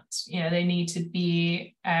that, they need to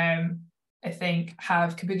be, have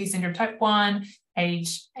Kabuki syndrome type 1,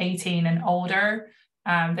 age 18 and older.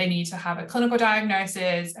 They need to have a clinical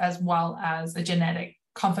diagnosis as well as a genetic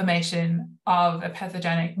confirmation of a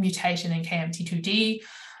pathogenic mutation in KMT2D.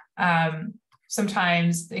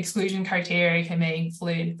 Sometimes the exclusion criteria can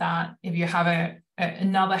include that if you have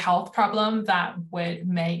another health problem that would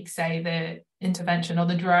make, say, the intervention or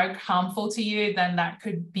the drug harmful to you, then that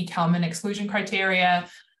could become an exclusion criteria.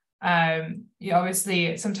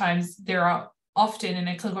 Obviously, sometimes there are often in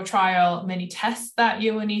a clinical trial many tests that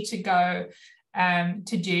you will need to go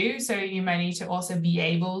to do. So you may need to also be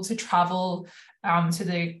able to travel to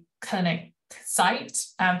the clinic site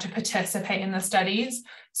to participate in the studies.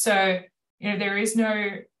 So, there is no,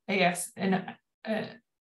 I guess,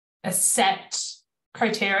 a set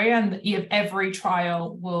criteria, and every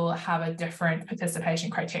trial will have a different participation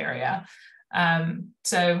criteria.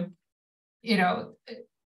 So,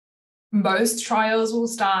 most trials will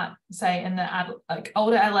start, say, in the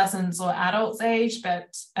older adolescents or adults age,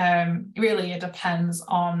 but really it depends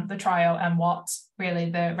on the trial and what really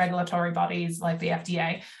the regulatory bodies like the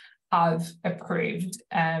FDA have approved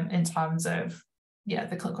in terms of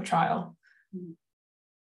the clinical trial.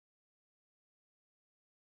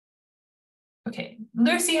 Okay,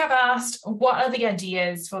 Lucy have asked, what are the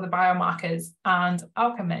ideas for the biomarkers and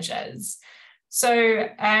outcome measures? So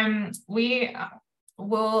we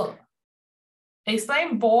will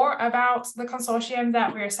explain more about the consortium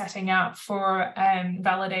that we're setting up for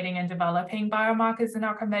validating and developing biomarkers and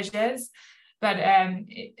outcome measures. But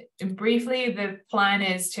briefly, the plan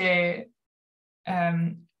is to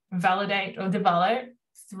validate or develop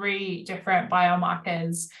 3 different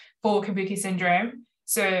biomarkers for Kabuki syndrome.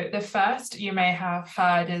 So the first you may have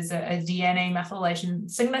heard is a DNA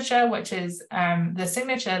methylation signature, which is the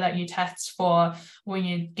signature that you test for when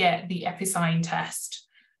you get the EpiSign test.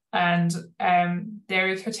 And there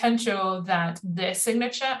is potential that this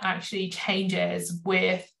signature actually changes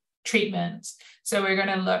with treatment. So we're going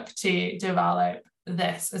to look to develop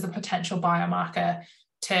this as a potential biomarker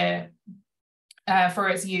to for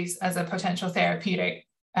its use as a potential therapeutic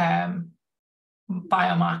biomarker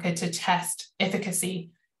to test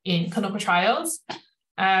efficacy in clinical trials.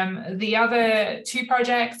 The other 2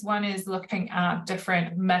 projects, one is looking at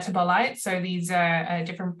different metabolites. So these are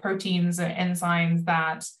different proteins or enzymes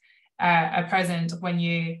that are present when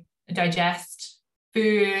you digest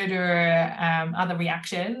food or other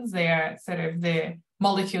reactions. They are sort of the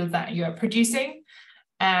molecules that you're producing.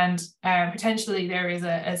 And potentially there is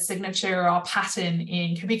a signature or pattern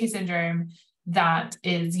in Kabuki syndrome that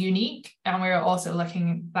is unique. And we're also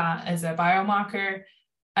looking at that as a biomarker.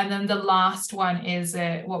 And then the last one is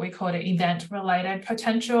what we call an event-related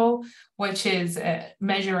potential, which is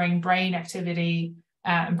measuring brain activity,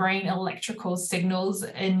 brain electrical signals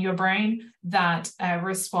in your brain that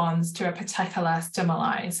responds to a particular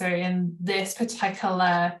stimuli. So in this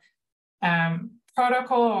particular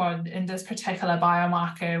protocol, or in this particular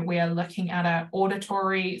biomarker, we are looking at an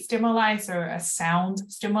auditory stimuli, so a sound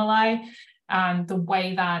stimuli, and the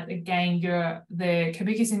way that, again, the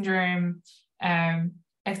Kabuki syndrome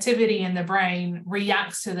activity in the brain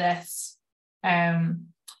reacts to this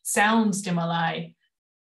sound stimuli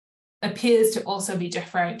appears to also be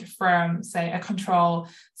different from, say, a control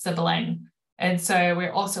sibling. And so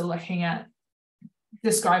we're also looking at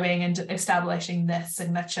describing and establishing this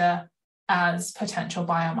signature as potential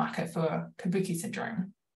biomarker for Kabuki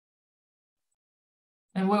syndrome.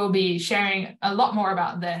 And we'll be sharing a lot more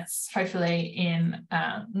about this, hopefully in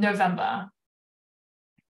November.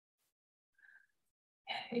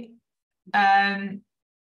 Okay.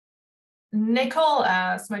 Nicole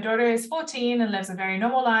asks, my daughter is 14 and lives a very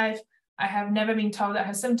normal life. I have never been told that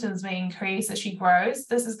her symptoms may increase as she grows.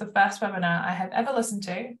 This is the first webinar I have ever listened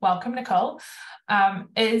to. Welcome, Nicole.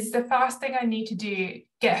 Is the first thing I need to do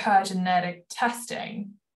get her genetic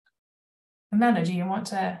testing? Amanda, do you want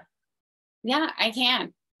to? Yeah, I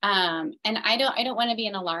can. And I don't want to be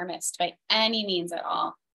an alarmist by any means at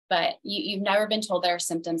all, but you've never been told that our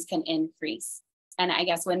symptoms can increase. And I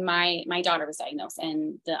guess when my daughter was diagnosed,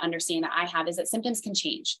 and the understanding that I have is that symptoms can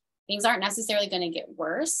change. Things aren't necessarily going to get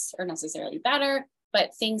worse or necessarily better,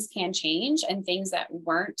 but things can change, and things that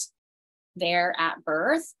weren't there at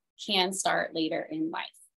birth can start later in life.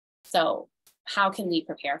 So how can we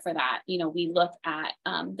prepare for that? We look at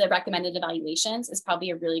the recommended evaluations is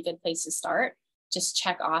probably a really good place to start. Just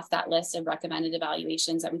check off that list of recommended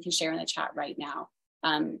evaluations that we can share in the chat right now.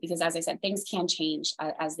 Because as I said, things can change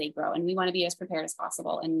as they grow, and we want to be as prepared as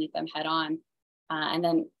possible and meet them head on. And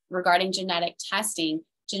then regarding genetic testing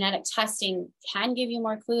can give you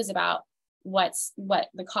more clues about what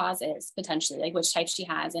the cause is potentially, like which type she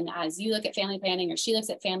has. And as you look at family planning, or she looks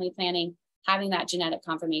at family planning, having that genetic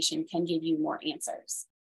confirmation can give you more answers.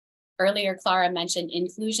 Earlier, Clara mentioned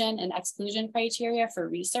inclusion and exclusion criteria for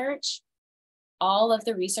research. All of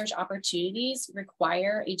the research opportunities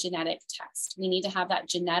require a genetic test. We need to have that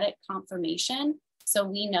genetic confirmation so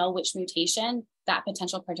we know which mutation that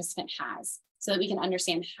potential participant has, so that we can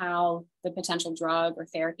understand how the potential drug or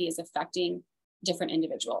therapy is affecting different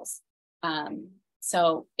individuals.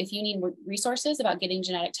 So if you need resources about getting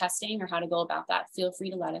genetic testing or how to go about that, feel free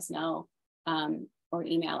to let us know, or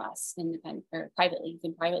email us or privately. You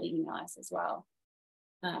can privately email us as well.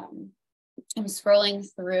 I'm scrolling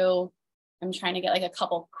through. I'm trying to get like a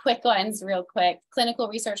couple quick ones real quick. Clinical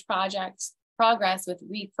research project progress with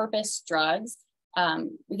repurposed drugs.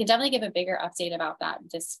 We can definitely give a bigger update about that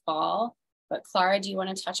this fall. But Clara, do you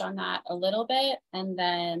want to touch on that a little bit? And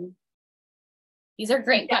then these are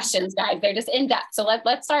great questions, guys. They're just in depth. So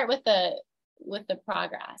let's start with the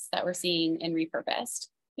progress that we're seeing in repurposed,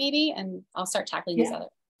 maybe, and I'll start tackling these other.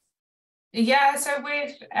 Yeah. So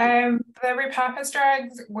with the repurposed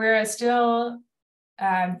drugs, we're still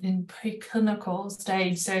in preclinical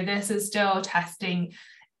stage. So this is still testing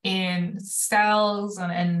in cells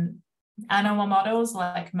and in animal models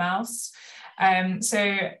like mouse.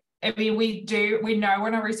 So I mean, we know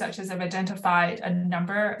when our researchers have identified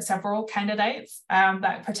several candidates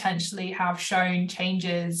that potentially have shown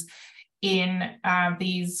changes in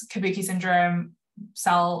these Kabuki syndrome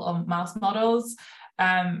cell or mouse models.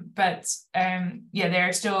 But there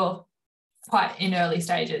are still quite in early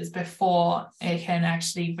stages before it can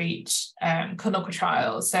actually reach clinical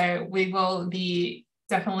trials. So we will be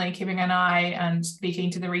definitely keeping an eye and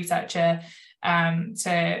speaking to the researcher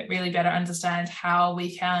to really better understand how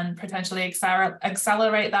we can potentially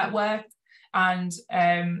accelerate that work. And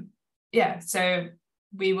yeah, so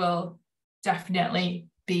we will definitely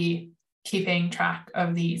be keeping track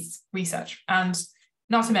of these research. And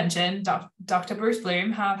not to mention, Dr. Bruce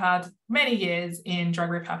Bloom have had many years in drug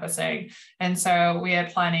repurposing. And so we are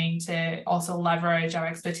planning to also leverage our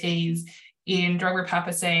expertise in drug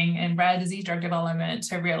repurposing and rare disease drug development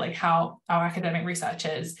to really help our academic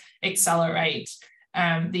researchers accelerate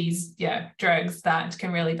these drugs that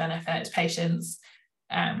can really benefit patients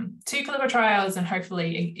to clinical trials and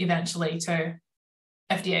hopefully eventually to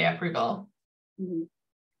FDA approval. Mm-hmm.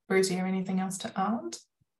 Bruce, do you have anything else to add?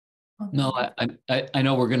 No, I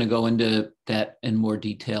know we're going to go into that in more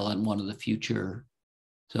detail on one of the future.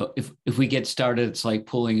 So if we get started, it's like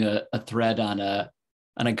pulling a thread on a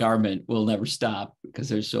garment. We'll never stop because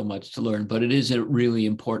there's so much to learn. But it is a really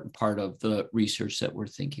important part of the research that we're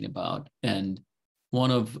thinking about. And one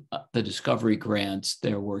of the discovery grants,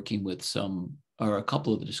 they're working with or a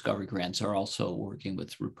couple of the discovery grants are also working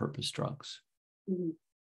with repurposed drugs. Mm-hmm.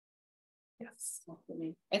 Yes,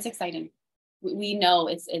 definitely. It's exciting. We know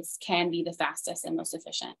it's can be the fastest and most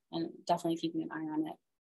efficient, and definitely keeping an eye on it.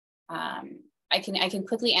 I can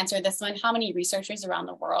quickly answer this one. How many researchers around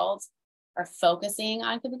the world are focusing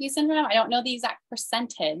on Kabuki syndrome? I don't know the exact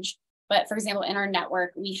percentage, but for example, in our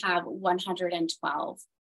network, we have 112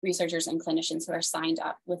 researchers and clinicians who are signed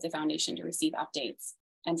up with the foundation to receive updates.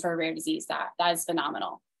 And for a rare disease, that is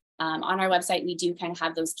phenomenal. On our website, we do kind of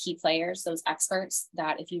have those key players, those experts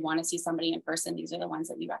that if you want to see somebody in person, these are the ones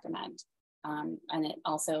that we recommend. And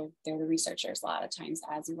they're the researchers a lot of times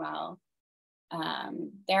as well.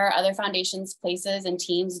 There are other foundations, places, and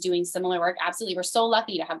teams doing similar work. Absolutely. We're so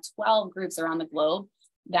lucky to have 12 groups around the globe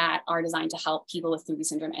that are designed to help people with Kabuki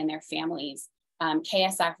syndrome and their families.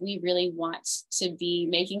 KSF, we really want to be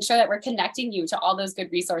making sure that we're connecting you to all those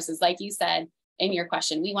good resources. Like you said in your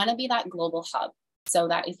question, we want to be that global hub so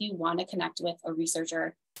that if you want to connect with a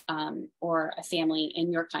researcher or a family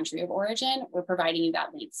in your country of origin, we're providing you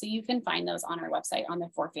that link. So you can find those on our website on the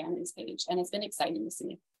For Families page. And it's been exciting to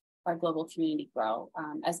see our global community grow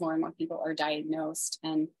as more and more people are diagnosed.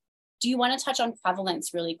 And do you want to touch on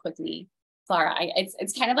prevalence really quickly, Clara?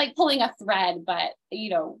 It's kind of like pulling a thread, but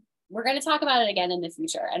we're going to talk about it again in the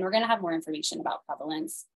future, and we're going to have more information about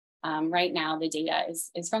prevalence. Right now, the data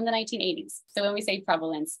is from the 1980s. So when we say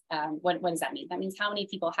prevalence, what does that mean? That means how many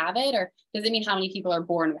people have it, or does it mean how many people are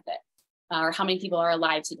born with it? Or how many people are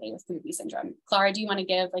alive today with Kabuki syndrome? Clara, do you want to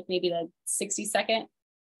give like maybe the 60-second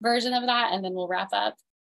version of that, and then we'll wrap up?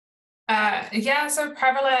 So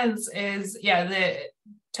prevalence is,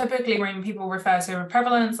 typically when people refer to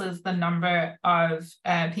prevalence is the number of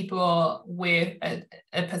people with a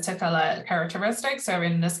particular characteristic. So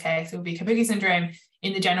in this case, it would be Kabuki syndrome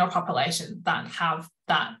in the general population that have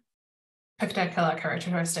that particular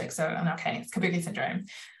characteristic. So in our case, Kabuki syndrome.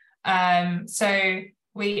 So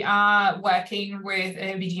we are working with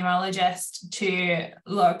an epidemiologist to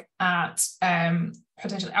look at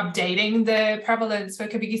potentially updating the prevalence for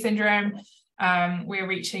Kabuki syndrome. We're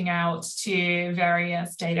reaching out to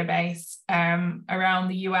various databases around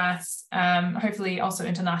the US, hopefully also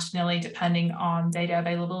internationally, depending on data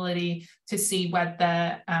availability, to see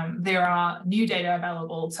whether there are new data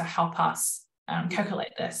available to help us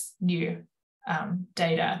calculate this new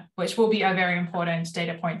data, which will be a very important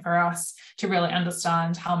data point for us to really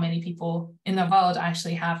understand how many people in the world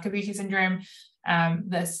actually have Kabuki syndrome.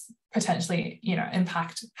 This potentially,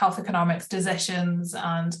 impact health economics decisions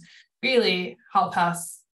and really help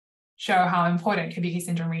us show how important Kabuki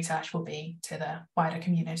syndrome research will be to the wider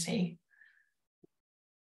community.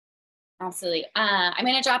 Absolutely. I'm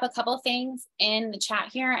going to drop a couple of things in the chat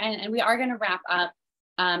here, and we are going to wrap up.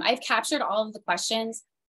 I've captured all of the questions.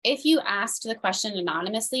 If you asked the question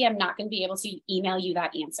anonymously, I'm not going to be able to email you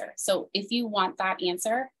that answer. So if you want that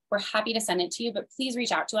answer, we're happy to send it to you, but please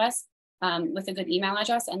reach out to us with a good email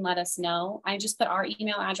address and let us know. I just put our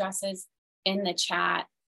email addresses in the chat.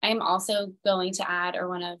 I'm also going to add, or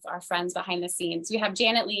one of our friends behind the scenes. We have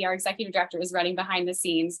Janet Lee, our executive director, is running behind the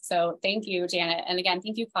scenes. So thank you, Janet. And again,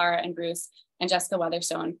 thank you, Clara and Bruce and Jessica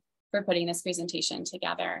Weatherstone for putting this presentation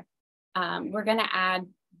together. We're going to add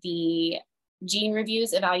the gene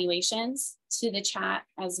reviews evaluations to the chat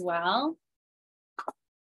as well,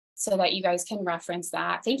 so that you guys can reference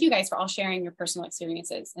that. Thank you guys for all sharing your personal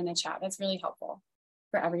experiences in the chat. That's really helpful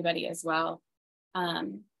for everybody as well.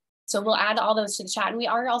 So we'll add all those to the chat, and we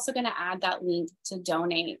are also going to add that link to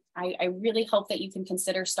donate. I really hope that you can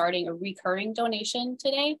consider starting a recurring donation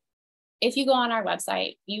today. If you go on our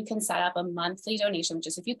website, you can set up a monthly donation with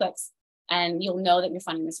just a few clicks, and you'll know that you're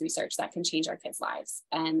funding this research that can change our kids' lives.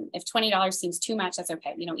 And if $20 seems too much, that's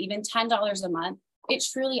okay. You know, even $10 a month, it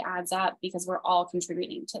truly adds up because we're all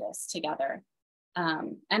contributing to this together.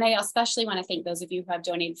 And I especially want to thank those of you who have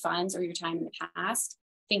donated funds or your time in the past.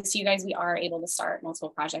 Thanks to you guys, we are able to start multiple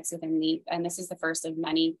projects within LEAP. And this is the first of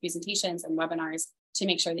many presentations and webinars to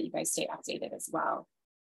make sure that you guys stay updated as well.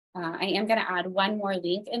 I am going to add one more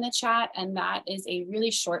link in the chat, and that is a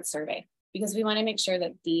really short survey, because we want to make sure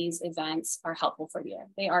that these events are helpful for you.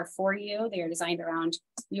 They are for you. They are designed around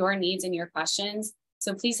your needs and your questions.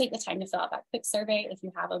 So please take the time to fill out that quick survey if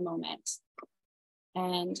you have a moment.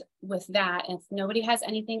 And with that, if nobody has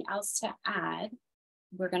anything else to add,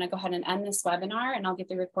 we're going to go ahead and end this webinar, and I'll get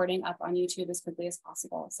the recording up on YouTube as quickly as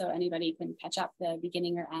possible so anybody can catch up the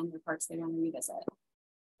beginning or end or parts they want to revisit.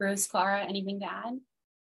 Bruce, Clara, anything to add?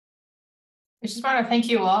 I just want to thank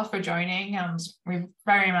you all for joining, and we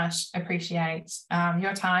very much appreciate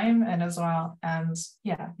your time and as well, and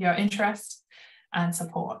yeah, your interest and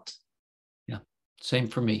support. Yeah, same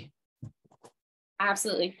for me.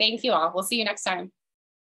 Absolutely. Thank you all. We'll see you next time.